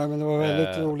varit. Nej, men det var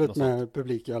väldigt roligt med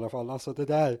publik i alla fall. Alltså det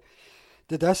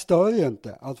där stör ju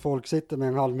inte att folk sitter med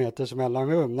en halv meters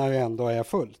mellanrum när det ändå är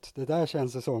fullt. Det där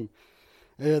känns det som,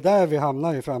 där vi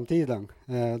hamnar i framtiden.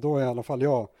 Då är i alla fall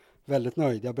jag väldigt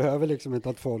nöjd. Jag behöver liksom inte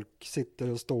att folk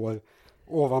sitter och står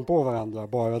ovanpå varandra,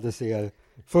 bara det ser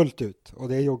fullt ut. Och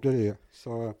det gjorde det ju.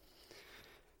 Så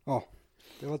ja,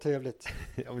 det var trevligt.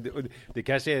 Det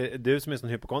kanske är du som är sån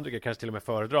hypokondriker, kanske till och med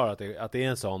föredrar att det är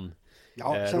en sån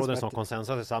råder en sån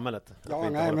konsensus i samhället. Ja,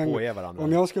 nej, men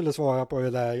om jag skulle svara på det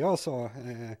där jag sa,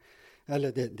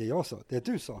 eller det jag sa, det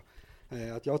du sa,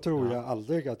 att jag tror jag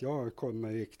aldrig att jag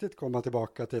kommer riktigt komma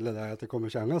tillbaka till det där, att det kommer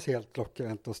kännas helt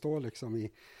klockrent att stå liksom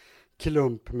i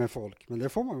klump med folk. Men det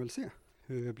får man väl se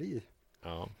hur det blir.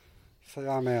 Ja.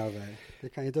 Framöver. Det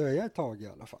kan ju dröja ett tag i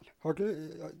alla fall.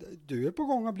 Du är på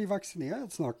gång att bli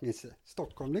vaccinerad snart, Nisse.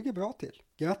 Stockholm ligger bra till.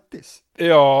 Grattis!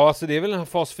 Ja, alltså det är väl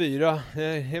fas 4. Det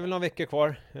är väl några veckor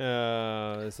kvar.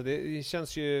 Så det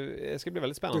känns ju... Det ska bli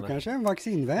väldigt spännande. Du kanske är en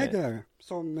vaccinvägrare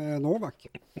som Novak.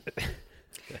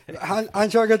 Han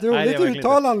kör ett roligt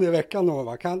uttalande i veckan,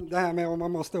 Novak. Det här med om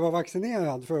man måste vara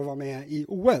vaccinerad för att vara med i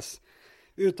OS.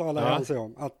 Uttalar han sig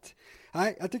om att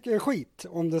nej, jag tycker det är skit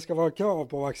om det ska vara krav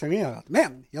på vaccinerat.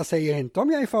 Men jag säger inte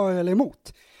om jag är för eller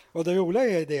emot. Och det roliga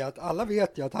är det att alla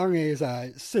vet ju att han är så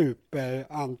här super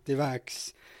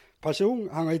anti-vax person.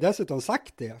 Han har ju dessutom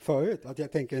sagt det förut, att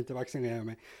jag tänker inte vaccinera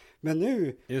mig. Men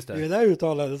nu, i det där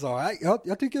uttalandet sa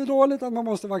jag tycker det är dåligt att man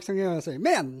måste vaccinera sig.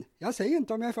 Men jag säger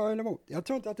inte om jag är för eller emot. Jag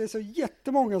tror inte att det är så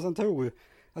jättemånga som tror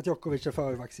att Djokovic är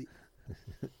för vaccin.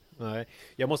 Nej,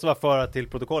 jag måste vara föra till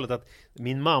protokollet att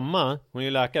min mamma, hon är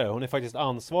ju läkare, hon är faktiskt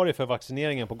ansvarig för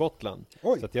vaccineringen på Gotland.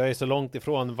 Oj. Så att jag är så långt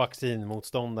ifrån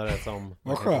vaccinmotståndare som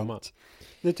vad skönt.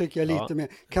 Det tycker jag lite mer.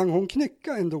 Kan hon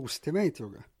knycka en dos till mig, tror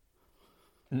du?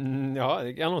 Ja,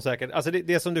 det kan hon säkert. Alltså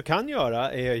det som du kan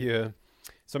göra är ju,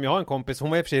 som jag har en kompis, hon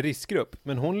var i och för sig i riskgrupp,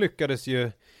 men hon lyckades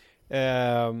ju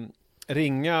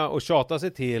ringa och tjata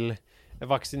sig till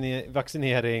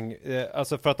vaccinering,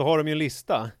 alltså för att då har de ju en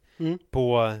lista.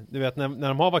 På, du vet, när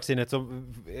de har vaccinet så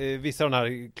vissa av de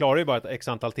här klarar ju bara ett x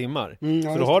antal timmar.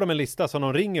 Så då har de en lista som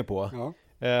de ringer på.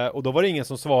 Och då var det ingen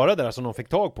som svarade där som de fick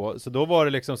tag på. Så då var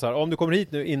det liksom så här, om du kommer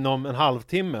hit nu inom en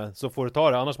halvtimme så får du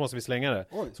ta det, annars måste vi slänga det.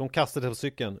 Så hon kastade på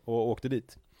cykeln och åkte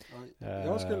dit.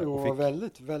 Jag skulle nog vara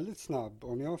väldigt, väldigt snabb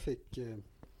om jag fick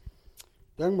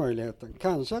den möjligheten.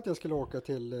 Kanske att jag skulle åka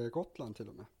till Gotland till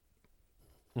och med.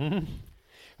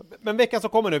 Men veckan som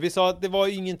kommer nu, vi sa att det var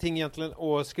ingenting egentligen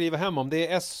att skriva hem om. Det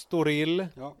är Estoril.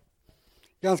 Ja.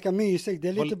 ganska mysig. Det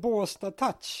är lite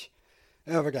Båstad-touch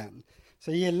över den.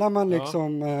 Så gillar man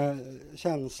liksom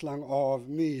känslan av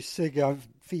mysiga,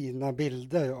 fina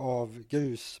bilder av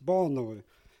grusbanor,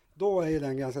 då är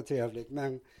den ganska trevlig.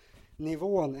 Men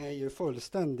nivån är ju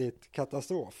fullständigt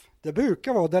katastrof. Det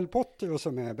brukar vara Del Potro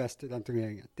som är bäst i den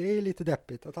turneringen. Det är lite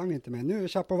deppigt att han inte är med. Nu är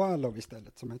Chapovalov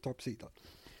istället som är toppsidan.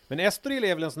 Men Estoril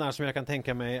är väl en sån här som jag kan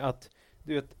tänka mig att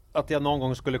du vet, att jag någon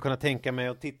gång skulle kunna tänka mig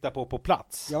att titta på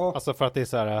plats. Ja. Alltså för att det är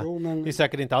så här, det är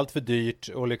säkert inte allt för dyrt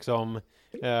och liksom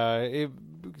är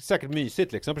säkert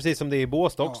mysigt liksom, precis som det är i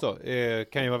Båstad också.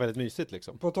 Kan ju vara väldigt mysigt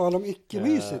liksom. På tal om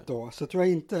icke-mysigt då, så tror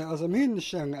jag inte, alltså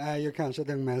München är ju kanske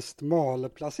den mest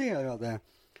malplacerade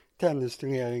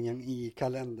tennisturneringen i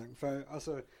kalendern. För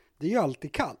alltså, det är ju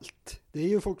alltid kallt. Det är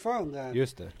ju fortfarande,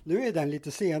 just det. Nu är den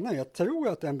lite senare, jag tror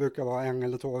att den brukar vara 1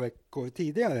 eller 2 veckor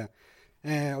tidigare.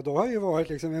 Och då har det ju varit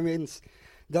liksom, jag minns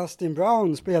Dustin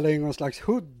Brown spelade i någon slags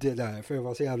hoodie där för det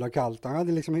var så jävla kallt. Han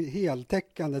hade liksom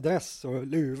heltäckande dress och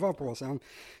luva på sig. Han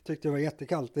tyckte det var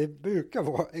jättekallt. Det brukar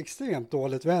vara extremt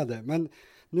dåligt väder. Men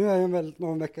nu är den väl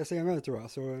någon vecka senare tror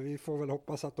jag. Så vi får väl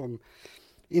hoppas att de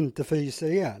inte fryser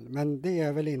ihjäl. Men det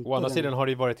är väl inte... Å andra sidan har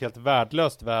det ju varit helt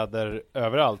värdelöst väder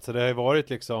överallt. Så det har ju varit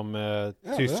liksom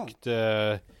tyskt...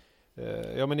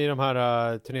 ja, men i de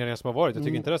här turneringarna som har varit, jag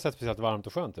tycker inte det har sett speciellt varmt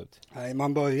och skönt ut. Nej,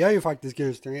 man börjar ju faktiskt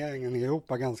grusturneringen i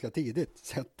Europa ganska tidigt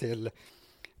sett till,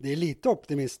 det är lite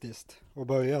optimistiskt att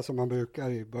börja som man brukar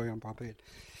i början på april.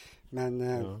 Men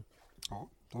ja,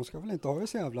 de ska väl inte ha det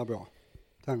så jävla bra,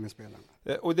 tennisspelarna.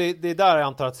 Och det är där jag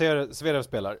antar att Zverev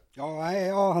spelar.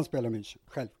 Ja, han spelar München,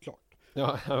 självklart.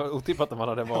 Ja, otippat om man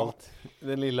hade valt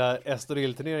den lilla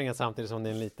Estoril-turneringen samtidigt som det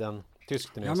är en liten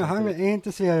tysk turnering. Ja, men han är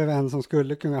inte Zverev en som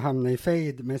skulle kunna hamna i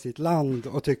fade med sitt land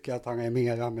och tycka att han är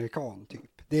mer amerikan typ.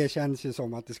 Det känns ju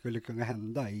som att det skulle kunna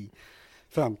hända i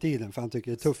framtiden för han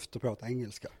tycker det är tufft att prata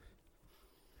engelska.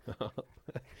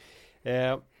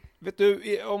 Vet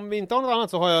du, om vi inte har något annat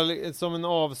så har jag som en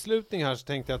avslutning här så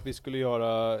tänkte jag att vi skulle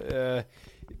göra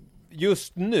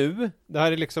just nu, det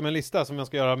här är liksom en lista som jag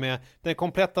ska göra med den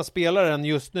kompletta spelaren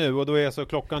just nu och då är så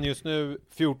klockan just nu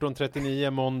 14.39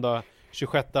 måndag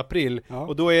 26 april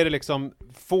och då är det liksom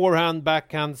forehand,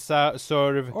 backhand,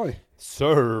 serve.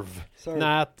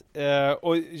 Nät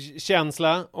och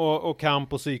känsla och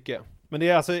kamp och psyke. Men det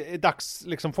är alltså dags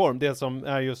liksom form, det som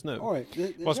är just nu. Vad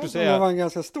skulle du säga? Det var en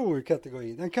ganska stor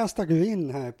kategori. Den kastar du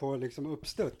in här på liksom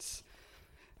uppstuds.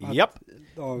 Japp.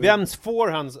 Vems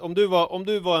forehand, om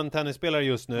du var en tennisspelare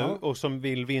just nu och som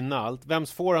vill vinna allt,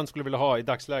 vems forehand skulle du vilja ha i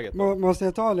dagsläget? Måste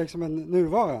jag ta liksom en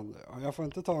nuvarande? Jag får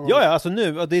inte ta någon... Ja, alltså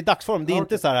nu, det är dagsform. Det är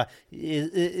inte så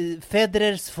här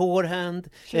Federers forehand,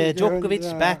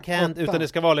 Djokovic backhand, utan det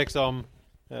ska vara liksom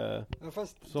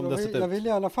som det jag vill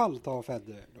i alla fall ta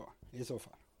Federer då, i så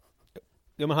fall.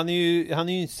 Ja, men han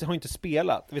har inte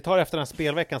spelat. Vi tar efter den här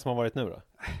spelveckan som har varit nu då.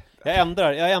 Jag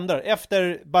ändrar.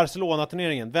 Efter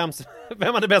Barcelona-turneringen, vem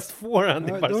hade bäst forehand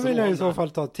i Barcelona? Då vill jag i så fall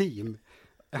ta team.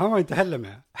 Han var inte heller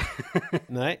med.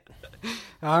 Nej.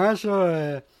 Annars så...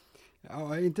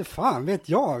 Ja, inte fan vet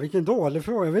jag. Vilken dålig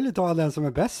fråga. Jag vill ju ta den som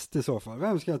är bäst i så fall.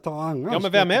 Vem ska jag ta annars? Ja,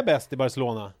 men vem är bäst i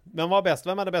Barcelona? Vem var bäst?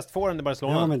 Vem hade bäst forehand i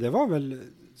Barcelona? Ja, men det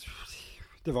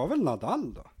var väl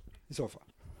Nadal då, i så fall.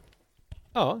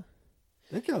 Ja.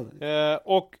 Det kan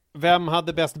och vem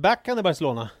hade bäst backhand i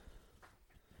Barcelona?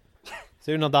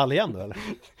 Ser du Nadal igen då, eller?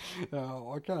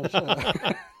 Ja, kanske.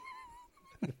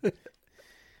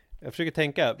 Jag försöker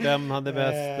tänka, vem hade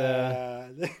bäst...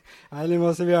 Nej, nu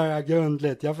måste vi göra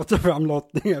grundligt. Jag får ta fram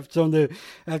lottning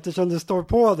eftersom det står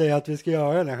på dig att vi ska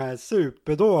göra den här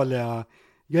superdåliga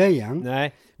grejen.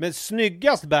 Nej, men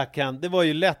snyggast backhand, det var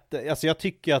ju lätt. Alltså jag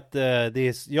tycker att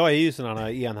jag är ju sån här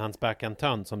enhands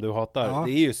backhand-tönt som du hatar. Ja.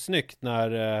 Det är ju snyggt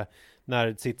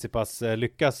när Tsitsipas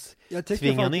lyckas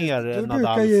tvinga ner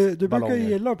Nadals du brukar ju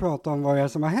gilla att prata om vad det är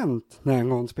som har hänt när en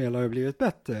gång spelare har blivit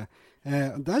bättre.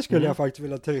 Där skulle jag faktiskt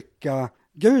vilja trycka,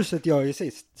 gruset gör ju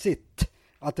sitt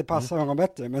att det passar honom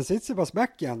bättre, men Tsitsipas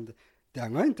backhand,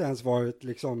 den har inte ens varit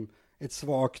liksom ett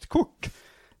svagt kort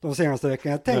de senaste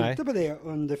veckorna. Jag tänkte på det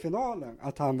under finalen,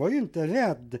 att han var ju inte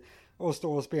rädd att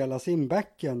stå och spela sin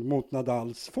backhand mot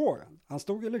Nadals forehand. Han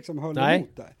stod ju liksom och höll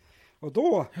emot där. Och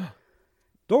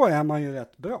då är man ju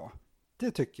rätt bra.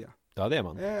 Det tycker jag. Ja, det är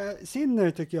man.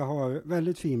 Sinner tycker jag har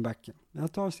väldigt fin backhand.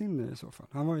 Jag tar Sinner i så fall.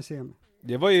 Han var ju semi.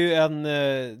 Det var ju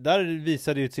där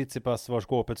visade ju Tsitsipas var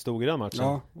skåpet stod i den matchen.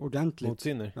 Ja, ordentligt. Mot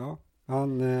Sinner. Ja,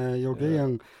 han gjorde ju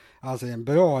en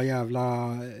bra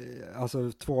jävla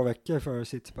 2 veckor för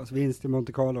Tsitsipas. Vinst i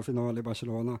Monte Carlo, final i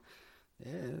Barcelona. Det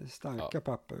är starka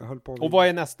papper. Jag höll på och vad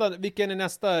är nästa? Vilken är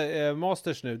nästa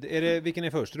Masters nu? Vilken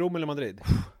är först? Rom eller Madrid?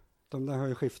 De där har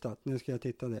ju skiftat. Nu ska jag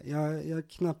titta det. Jag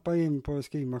knappar in på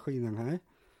skrivmaskinen här.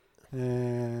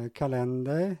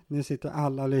 Kalender. Nu sitter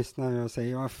alla lyssnare och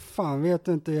säger, vad fan vet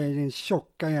du inte, jag är din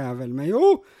tjocka jävel. Men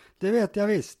jo, det vet jag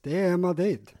visst. Det är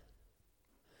Madrid.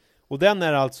 Och den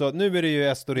är alltså, nu är det ju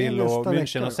Estoril och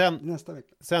München och nästa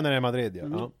vecka. Sen är det Madrid, ja.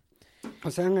 Ja.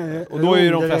 Och sen är det och då är ju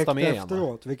de flesta med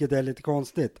efteråt, vilket är lite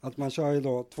konstigt. Att man kör ju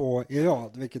då 2 i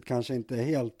rad, vilket kanske inte är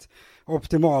helt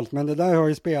optimalt. Men det där har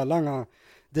ju spelarna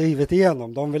drivit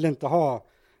igenom. De vill inte ha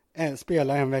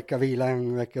spela en vecka, vila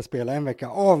en vecka, spela en vecka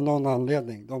av någon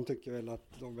anledning. De tycker väl att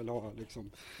de vill ha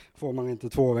liksom, får man inte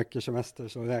 2 veckors semester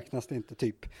så räknas det inte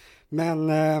typ.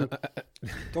 Men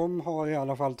de har i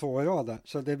alla fall 2 i rad där.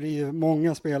 Så det blir ju,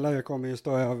 många spelare kommer ju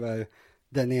stå över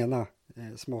den ena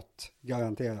smått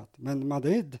garanterat. Men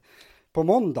Madrid på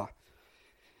måndag.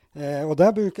 Och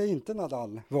där brukar inte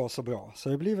Nadal vara så bra. Så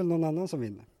det blir väl någon annan som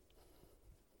vinner.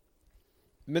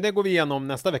 Men det går vi igenom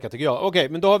nästa vecka tycker jag. Okej,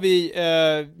 men då har vi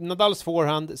Nadals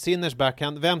forehand, Sinners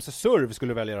backhand. Vems serve skulle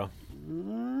du välja då?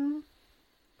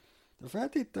 Då får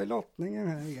jag titta i lottningen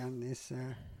här igen,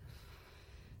 Nisse.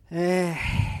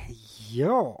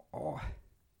 Ja.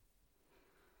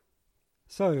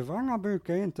 Servarna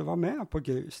brukar inte vara med på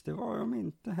grus. Det var de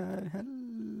inte här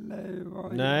heller.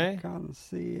 Vad Nej. Jag kan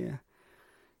se.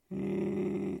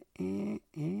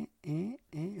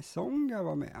 Songa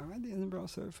var med. Det är en bra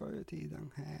serv förr i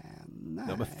tiden. Nej.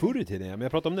 Ja, men förr i tiden, men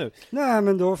jag pratar om nu. Nej,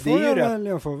 men då får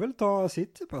jag får väl ta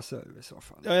Tsitsipas serv i så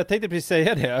fall. Ja, jag tänkte precis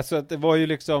säga det. Alltså att det var ju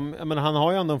liksom, men han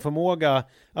har ju ändå en förmåga,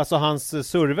 alltså hans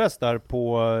serves där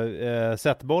på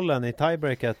setbollen i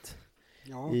tiebreaket.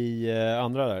 Ja. I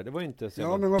andra där. Det var ju inte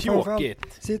så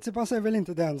pjåkigt. Tsitsipas är väl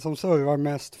inte den som servar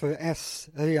mest för S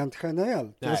rent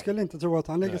generellt. Nej. Jag skulle inte tro att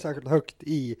han ligger särskilt högt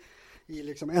i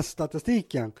liksom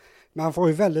S-statistiken. Men han får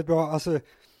ju väldigt bra, alltså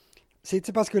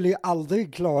Tsitsipas skulle ju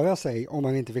aldrig klara sig om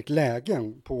han inte fick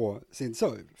lägen på sin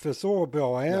serv. För så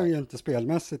bra är ju inte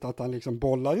spelmässigt att han liksom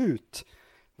bollar ut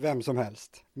vem som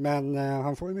helst. Men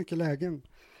han får ju mycket lägen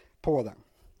på den.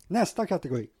 Nästa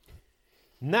kategori.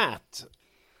 Nät.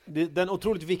 Den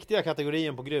otroligt viktiga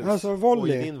kategorin på grus. Alltså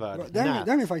volley, i din värld.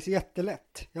 Den är faktiskt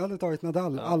jättelätt. Jag hade tagit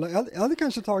Nadal. Ja. Jag hade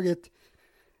kanske tagit,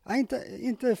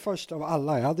 inte först av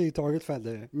alla, jag hade ju tagit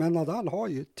Federer. Men Nadal har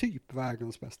ju typ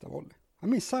världens bästa volley. Han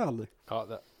missar aldrig.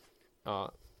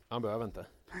 Ja, han behöver inte.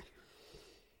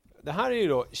 Det här är ju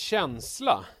då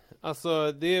känsla.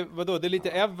 Alltså, det är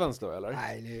lite Evans då, eller?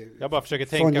 Nej, jag bara försöker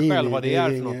tänka själv vad det är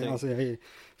för någonting. Alltså,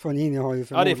 Fognini har ju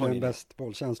förmodligen bäst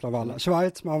bollkänsla av alla.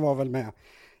 Schweizman var väl med.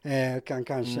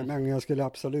 Kanske, men jag skulle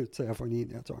absolut säga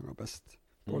Fognini. Jag tror han har bäst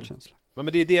bollkänsla. Men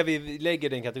det är det vi lägger i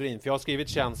den kategorin. För jag har skrivit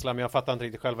känsla, men jag fattar inte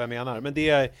riktigt själv vad jag menar. Men det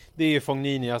är ju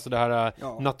Fognini, alltså det här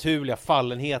naturliga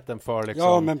fallenheten för liksom.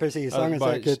 Ja, men precis. Han är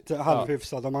säkert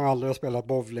halvhyfsad. Om man aldrig har spelat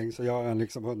bowling så gör han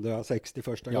liksom 160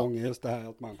 första gången. Just det här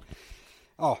att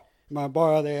man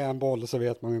bara det är en boll så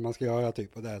vet man hur man ska göra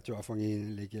typ. Och där tror jag Fognini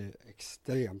ligger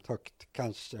extremt högt.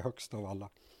 Kanske högst av alla.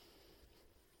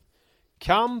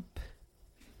 Kamp.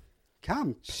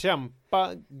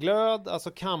 Kämpa, glöd,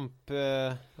 alltså kamp,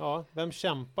 vem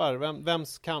kämpar?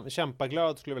 Vems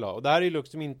kämpaglöd skulle vi vilja ha? Och det här är ju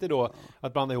liksom inte då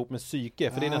att blanda ihop med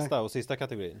psyke, för det är nästa och sista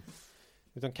kategorin.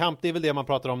 Utan kamp, det är väl det man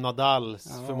pratar om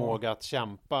Nadals förmåga att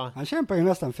kämpa. Han kämpar ju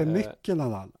nästan för mycket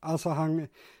Nadal. Alltså han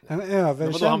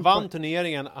överkämpar. Han vann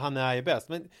turneringen, han är ju bäst.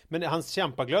 Men hans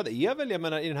kämpaglöd är väl, jag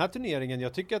menar, i den här turneringen,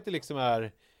 jag tycker att det liksom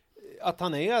är att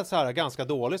han är så här ganska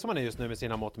dålig som han är just nu med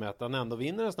sina mått mätt. Han ändå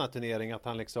vinner en sån här turnering, att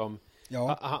han liksom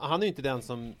han är ju inte den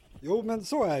som... Jo, men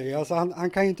så är det ju. Alltså, han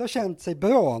kan ju inte ha känt sig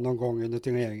bra någon gång under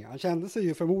turneringen. Han kände sig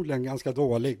ju förmodligen ganska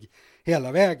dålig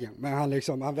hela vägen. Men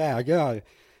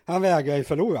han vägrar ju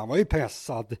förlora. Han var ju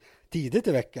pressad tidigt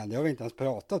i veckan. Det har vi inte ens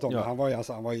pratat om. Ja. Han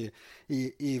var ju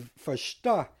i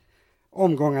första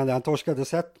omgången där han torskade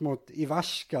set mot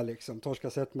Ivarska liksom.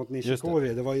 Torskade set mot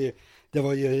Nishikori. Det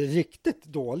var ju riktigt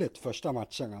dåligt första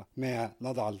matcherna med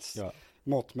Nadals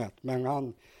mått mätt.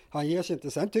 Men han ger sig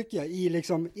inte. Sen tycker jag i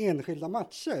liksom enskilda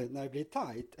matcher när det blir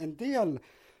tajt, en del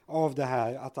av det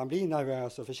här att han blir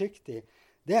nervös och försiktig,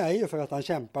 det är ju för att han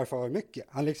kämpar för mycket.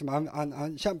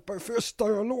 Han kämpar,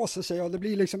 frustar och låser sig och det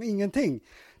blir liksom ingenting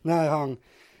när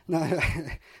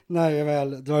det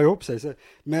väl drar ihop sig.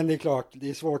 Men det är klart, det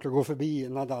är svårt att gå förbi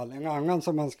Nadal. En annan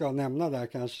som man ska nämna där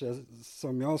kanske,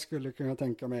 som jag skulle kunna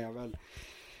tänka mig, är väl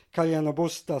Carreno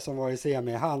Busta som var i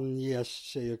semi. Han ger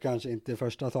sig ju kanske inte i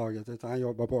första taget, utan han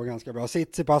jobbar på ganska bra.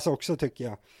 Tsitsipas också tycker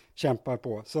jag kämpar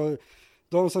på. Så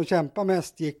de som kämpar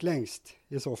mest gick längst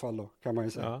i så fall då, kan man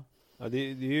ju säga. Ja, det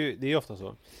är ju ofta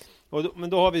så. Men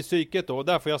då har vi psyket då, och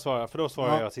där får jag svara, för då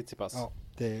svarar jag Tsitsipas. Ja,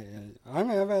 han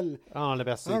är väl... Han är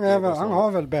bäst han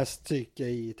har väl bäst psyke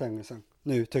i tennisen.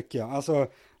 nu tycker jag. Alltså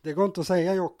det går inte att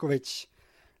säga Djokovic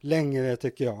längre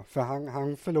tycker jag. För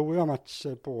han förlorar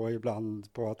matcher på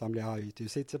ibland på att han blir arg till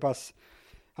Tsitsipas.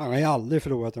 Han har ju aldrig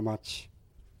förlorat en match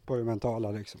på det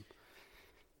mentala liksom.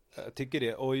 Jag tycker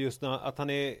det. Och just att han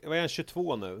är, vad är han,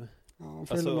 22 nu? Ja,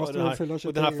 och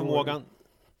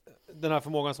den här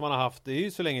förmågan som han har haft, det är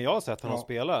ju så länge jag har sett honom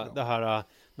spela. Det här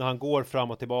när han går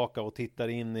fram och tillbaka och tittar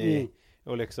in i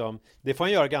och liksom, det får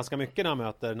han göra ganska mycket när han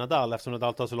möter Nadal, eftersom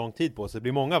Nadal tar så lång tid på sig. Det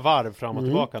blir många varv fram och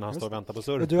tillbaka när han står och väntar på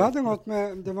serve. Du hade något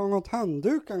med, det var något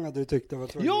handdukarna du tyckte var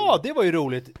tråkigt. Ja, det var ju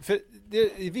roligt. För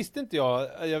det visste inte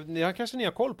jag kanske ni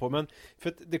har koll på, men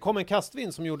för det kom en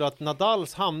kastvind som gjorde att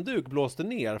Nadals handduk blåste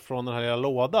ner från den här lilla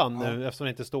lådan nu, eftersom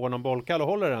det inte står någon bollkalle och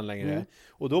håller den längre.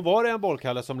 Och då var det en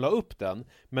bollkalle som la upp den,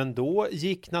 men då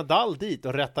gick Nadal dit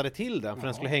och rättade till den för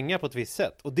den skulle hänga på ett visst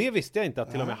sätt. Och det visste jag inte,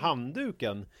 att till och med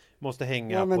handduken måste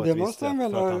hänga på ett visst sätt. Men det måste han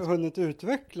väl ha hunnit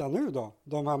utveckla nu då?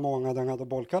 De här månaderna då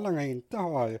bollkallarna inte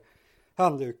har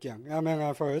handduken. Jag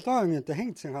menar, förut har han inte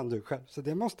hängt sin handduk själv. Så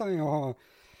det måste han ju ha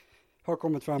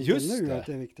kommit fram till nu. Att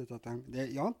det är viktigt att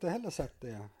jag har inte heller sett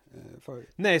det förut.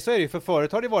 Nej, så är det ju. För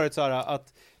förut har det varit så här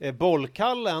att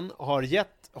bollkallen har gett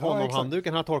honom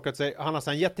handduken, han har torkat sig, han har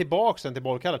sedan gett tillbaka den till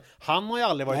bollkallen. Han har ju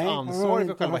aldrig varit ansvarig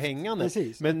för själva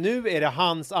hängandet. Men nu är det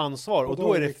hans ansvar och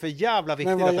då är det för jävla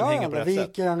viktigt att den hänger på rätt sätt.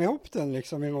 Viker han ihop den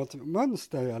liksom i något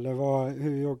mönster eller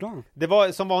hur gjorde han? Det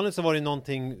var, som vanligt så var det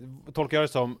någonting, tolkar jag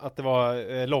det som, att det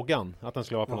var loggan, att den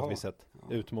skulle vara på något visst sätt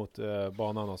ut mot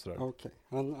banan och sådär. Okej.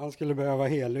 Han skulle behöva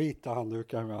helvita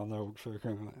handdukar med andra ord för att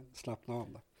kunna slappna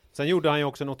av det. Sen gjorde han ju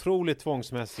också en otroligt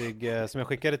tvångsmässig, som jag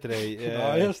skickade till dig,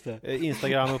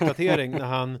 Instagram-uppdatering när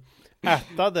han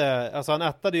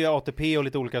ättade ju ATP och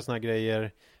lite olika såna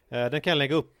grejer. Den kan jag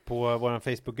lägga upp på vår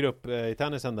Facebookgrupp i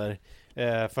tennisen där.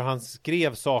 För han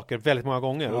skrev saker väldigt många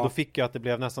gånger och då fick jag att det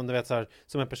blev nästan, du vet, så här,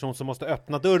 som en person som måste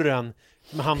öppna dörren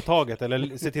med handtaget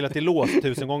eller se till att det är låst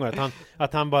 1000 gånger.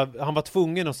 Att han var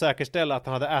tvungen att säkerställa att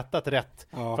han hade ätat rätt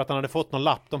för att han hade fått någon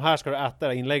lapp. De här ska du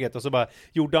äta inlägget, och så bara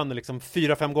gjorde han det liksom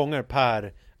 4-5 gånger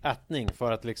per ätning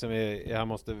för att liksom jag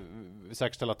måste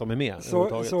säkerställa att de är med.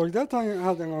 Såg du att han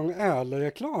hade någon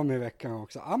ölreklam i veckan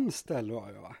också? Amstel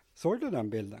var det, va? Såg du den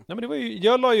bilden? Nej, men det var ju,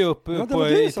 jag la ju upp på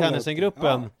i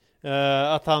tennisen-gruppen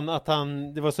att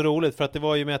han, det var så roligt för att det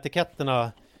var ju med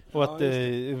etiketterna och att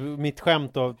mitt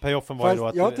skämt och payoffen var ju då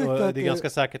att det är ganska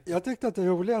säkert. Jag tyckte att det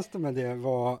roligaste med det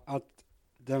var att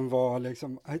den var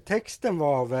liksom, texten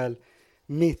var väl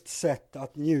mitt sätt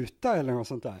att njuta eller något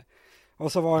sånt där.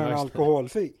 Och så var den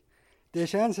alkoholfri. Det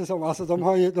känns ju som, alltså de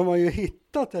har ju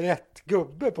hittat rätt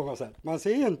gubbe på något sätt. Man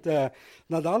ser ju inte,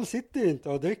 Nadal sitter ju inte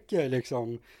och dricker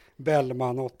liksom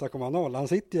Bellman 8,0. Han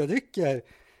sitter ju och dricker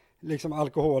liksom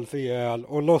alkoholfri öl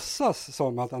och låtsas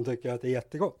som att han tycker att det är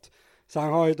jättegott.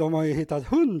 Så de har ju hittat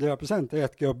 100%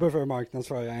 rätt gubbe för att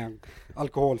marknadsföra en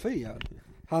alkoholfri öl.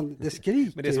 Det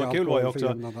skriker. Men det som var kul var ju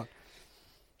också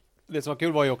det som var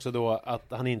kul var ju också då att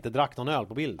han inte drack någon öl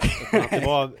på bild. Att det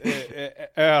var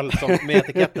öl som med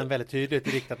etiketten väldigt tydligt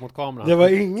riktat mot kameran. Det var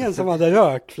ingen som hade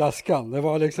rört flaskan. Det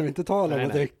var liksom inte tal om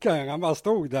att dricka. Han bara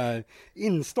stod där.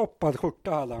 Instoppad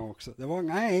skjorta hade han också. Det var,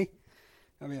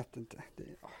 jag vet inte.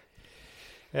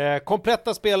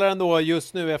 Kompletta spelaren då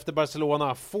just nu efter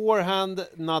Barcelona. Forehand,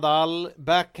 Nadal.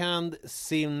 Backhand,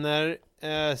 Sinner.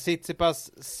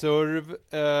 Tsitsipas serve,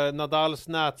 Nadals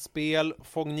nätspel,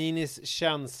 Fogninis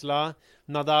känsla,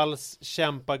 Nadals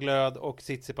kämpaglöd och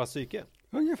Tsitsipas psyke.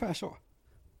 Ungefär så.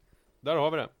 Där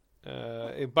har vi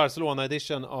det. Barcelona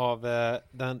edition av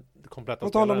den kompletta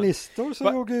spelaren. På tal om listor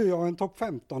så gjorde jag en topp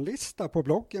 15-lista på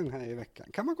bloggen här i veckan.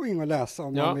 Kan man gå in och läsa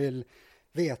om man vill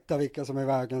veta vilka som är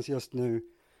världens just nu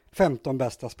 15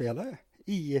 bästa spelare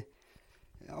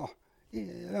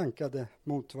rankade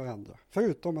mot varandra.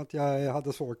 Förutom att jag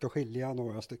hade svårt att skilja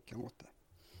några stycken åt det.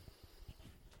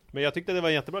 Men jag tyckte det var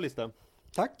en jättebra lista.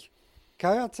 Tack.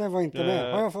 Karatsev var inte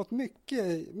med. Har jag fått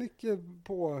mycket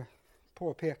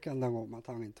påpekanden om att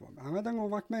han inte var med. Han hade nog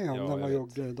varit med om den var gjord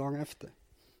dagen efter.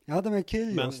 Jag hade med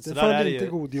Kyrgios. Det föll inte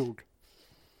god jord.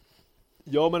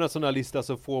 Ja, men en sån här lista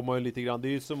så får man ju lite grann, det är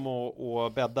ju som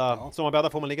att bädda, som att bädda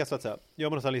får man ligga så att säga. Gör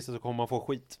man en sån här lista så kommer man få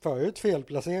skit. Förut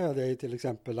felplacerade jag till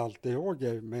exempel alltid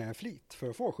Roger med flit för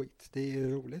att få skit. Det är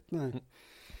ju roligt när...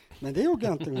 Men det gjorde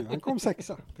jag inte nu. Han kom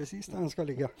 6, precis där han ska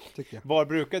ligga, tycker jag.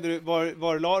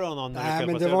 Var la du honom? Nej,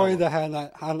 men det var ju det här när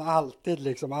han alltid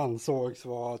liksom ansågs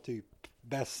vara typ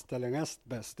bäst eller näst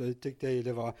bäst. Det tyckte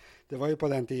jag det var ju på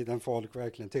den tiden folk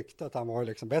verkligen tyckte att han var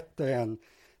liksom bättre än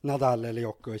Nadal eller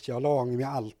Djokovic. Jag la honom ju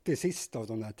alltid sist av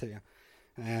de där 3.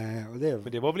 Och det...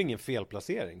 Men det var väl ingen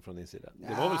felplacering från din sida?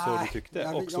 Det var väl så du tyckte?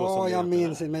 Jag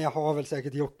minns inte, men jag har väl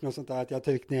säkert gjort något sånt där att jag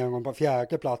tryckte ner honom på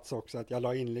 4:e plats också, att jag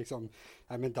la in liksom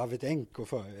Davydenko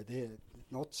före.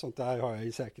 Något sånt där har jag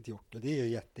ju säkert gjort, och det är ju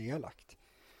jätteelakt.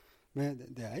 Men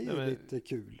det är ju lite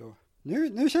kul. Och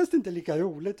nu känns det inte lika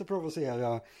roligt att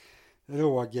provocera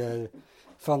Roger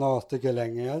fanatiker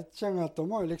längre. Jag känner att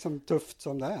de har liksom tufft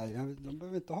som det är. De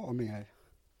behöver inte ha mer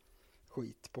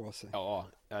skit på sig. Ja,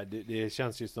 det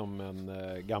känns ju som en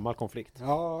gammal konflikt.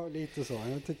 Ja, lite så.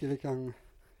 Jag tycker vi kan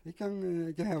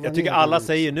gräva. Jag tycker alla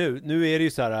säger nu är det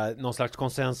ju så här någon slags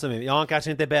konsensus. Ja, han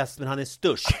kanske inte är bäst, men han är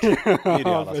störst. Det är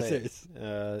det alla säger.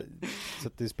 Så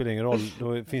att det spelar ingen roll.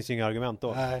 Då finns ju inga argument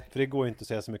då. Nej. För det går ju inte att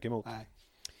säga så mycket emot. Nej,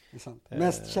 det är sant.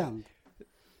 Mest känd.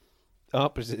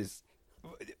 Ja, precis.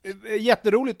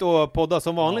 Jätteroligt att podda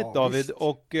som vanligt, David. Visst.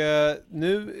 Och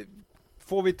nu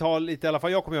får vi ta lite, i alla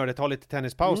fall jag kommer göra det, ta lite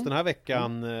tennispaus den här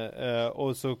veckan.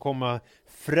 Och så komma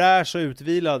fräsch och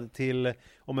utvilad till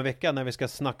om en vecka när vi ska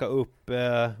snacka upp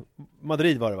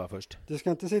Madrid var det va först. Du ska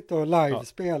inte sitta och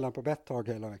livespela på Betthag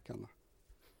hela veckan då?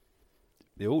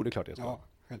 Jo, det är klart jag ska. Ja,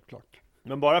 självklart.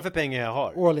 Men bara för pengar jag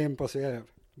har. All in på Zverev.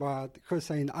 Bara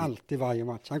skjutsa in allt i varje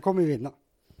match. Han kommer ju vinna.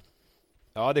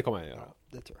 Ja, det kommer jag göra. Ja,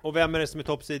 det tror jag. Och vem är det som är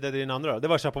toppsida i din andra då? Det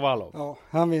var Shapovalov. Ja,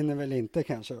 han vinner väl inte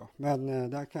kanske då. Men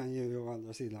där kan ju å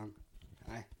andra sidan...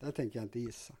 Nej, där tänker jag inte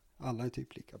gissa. Alla är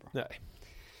typ lika bra. Nej.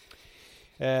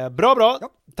 Bra. Ja.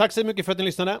 Tack så mycket för att ni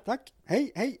lyssnade. Tack.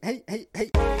 Hej.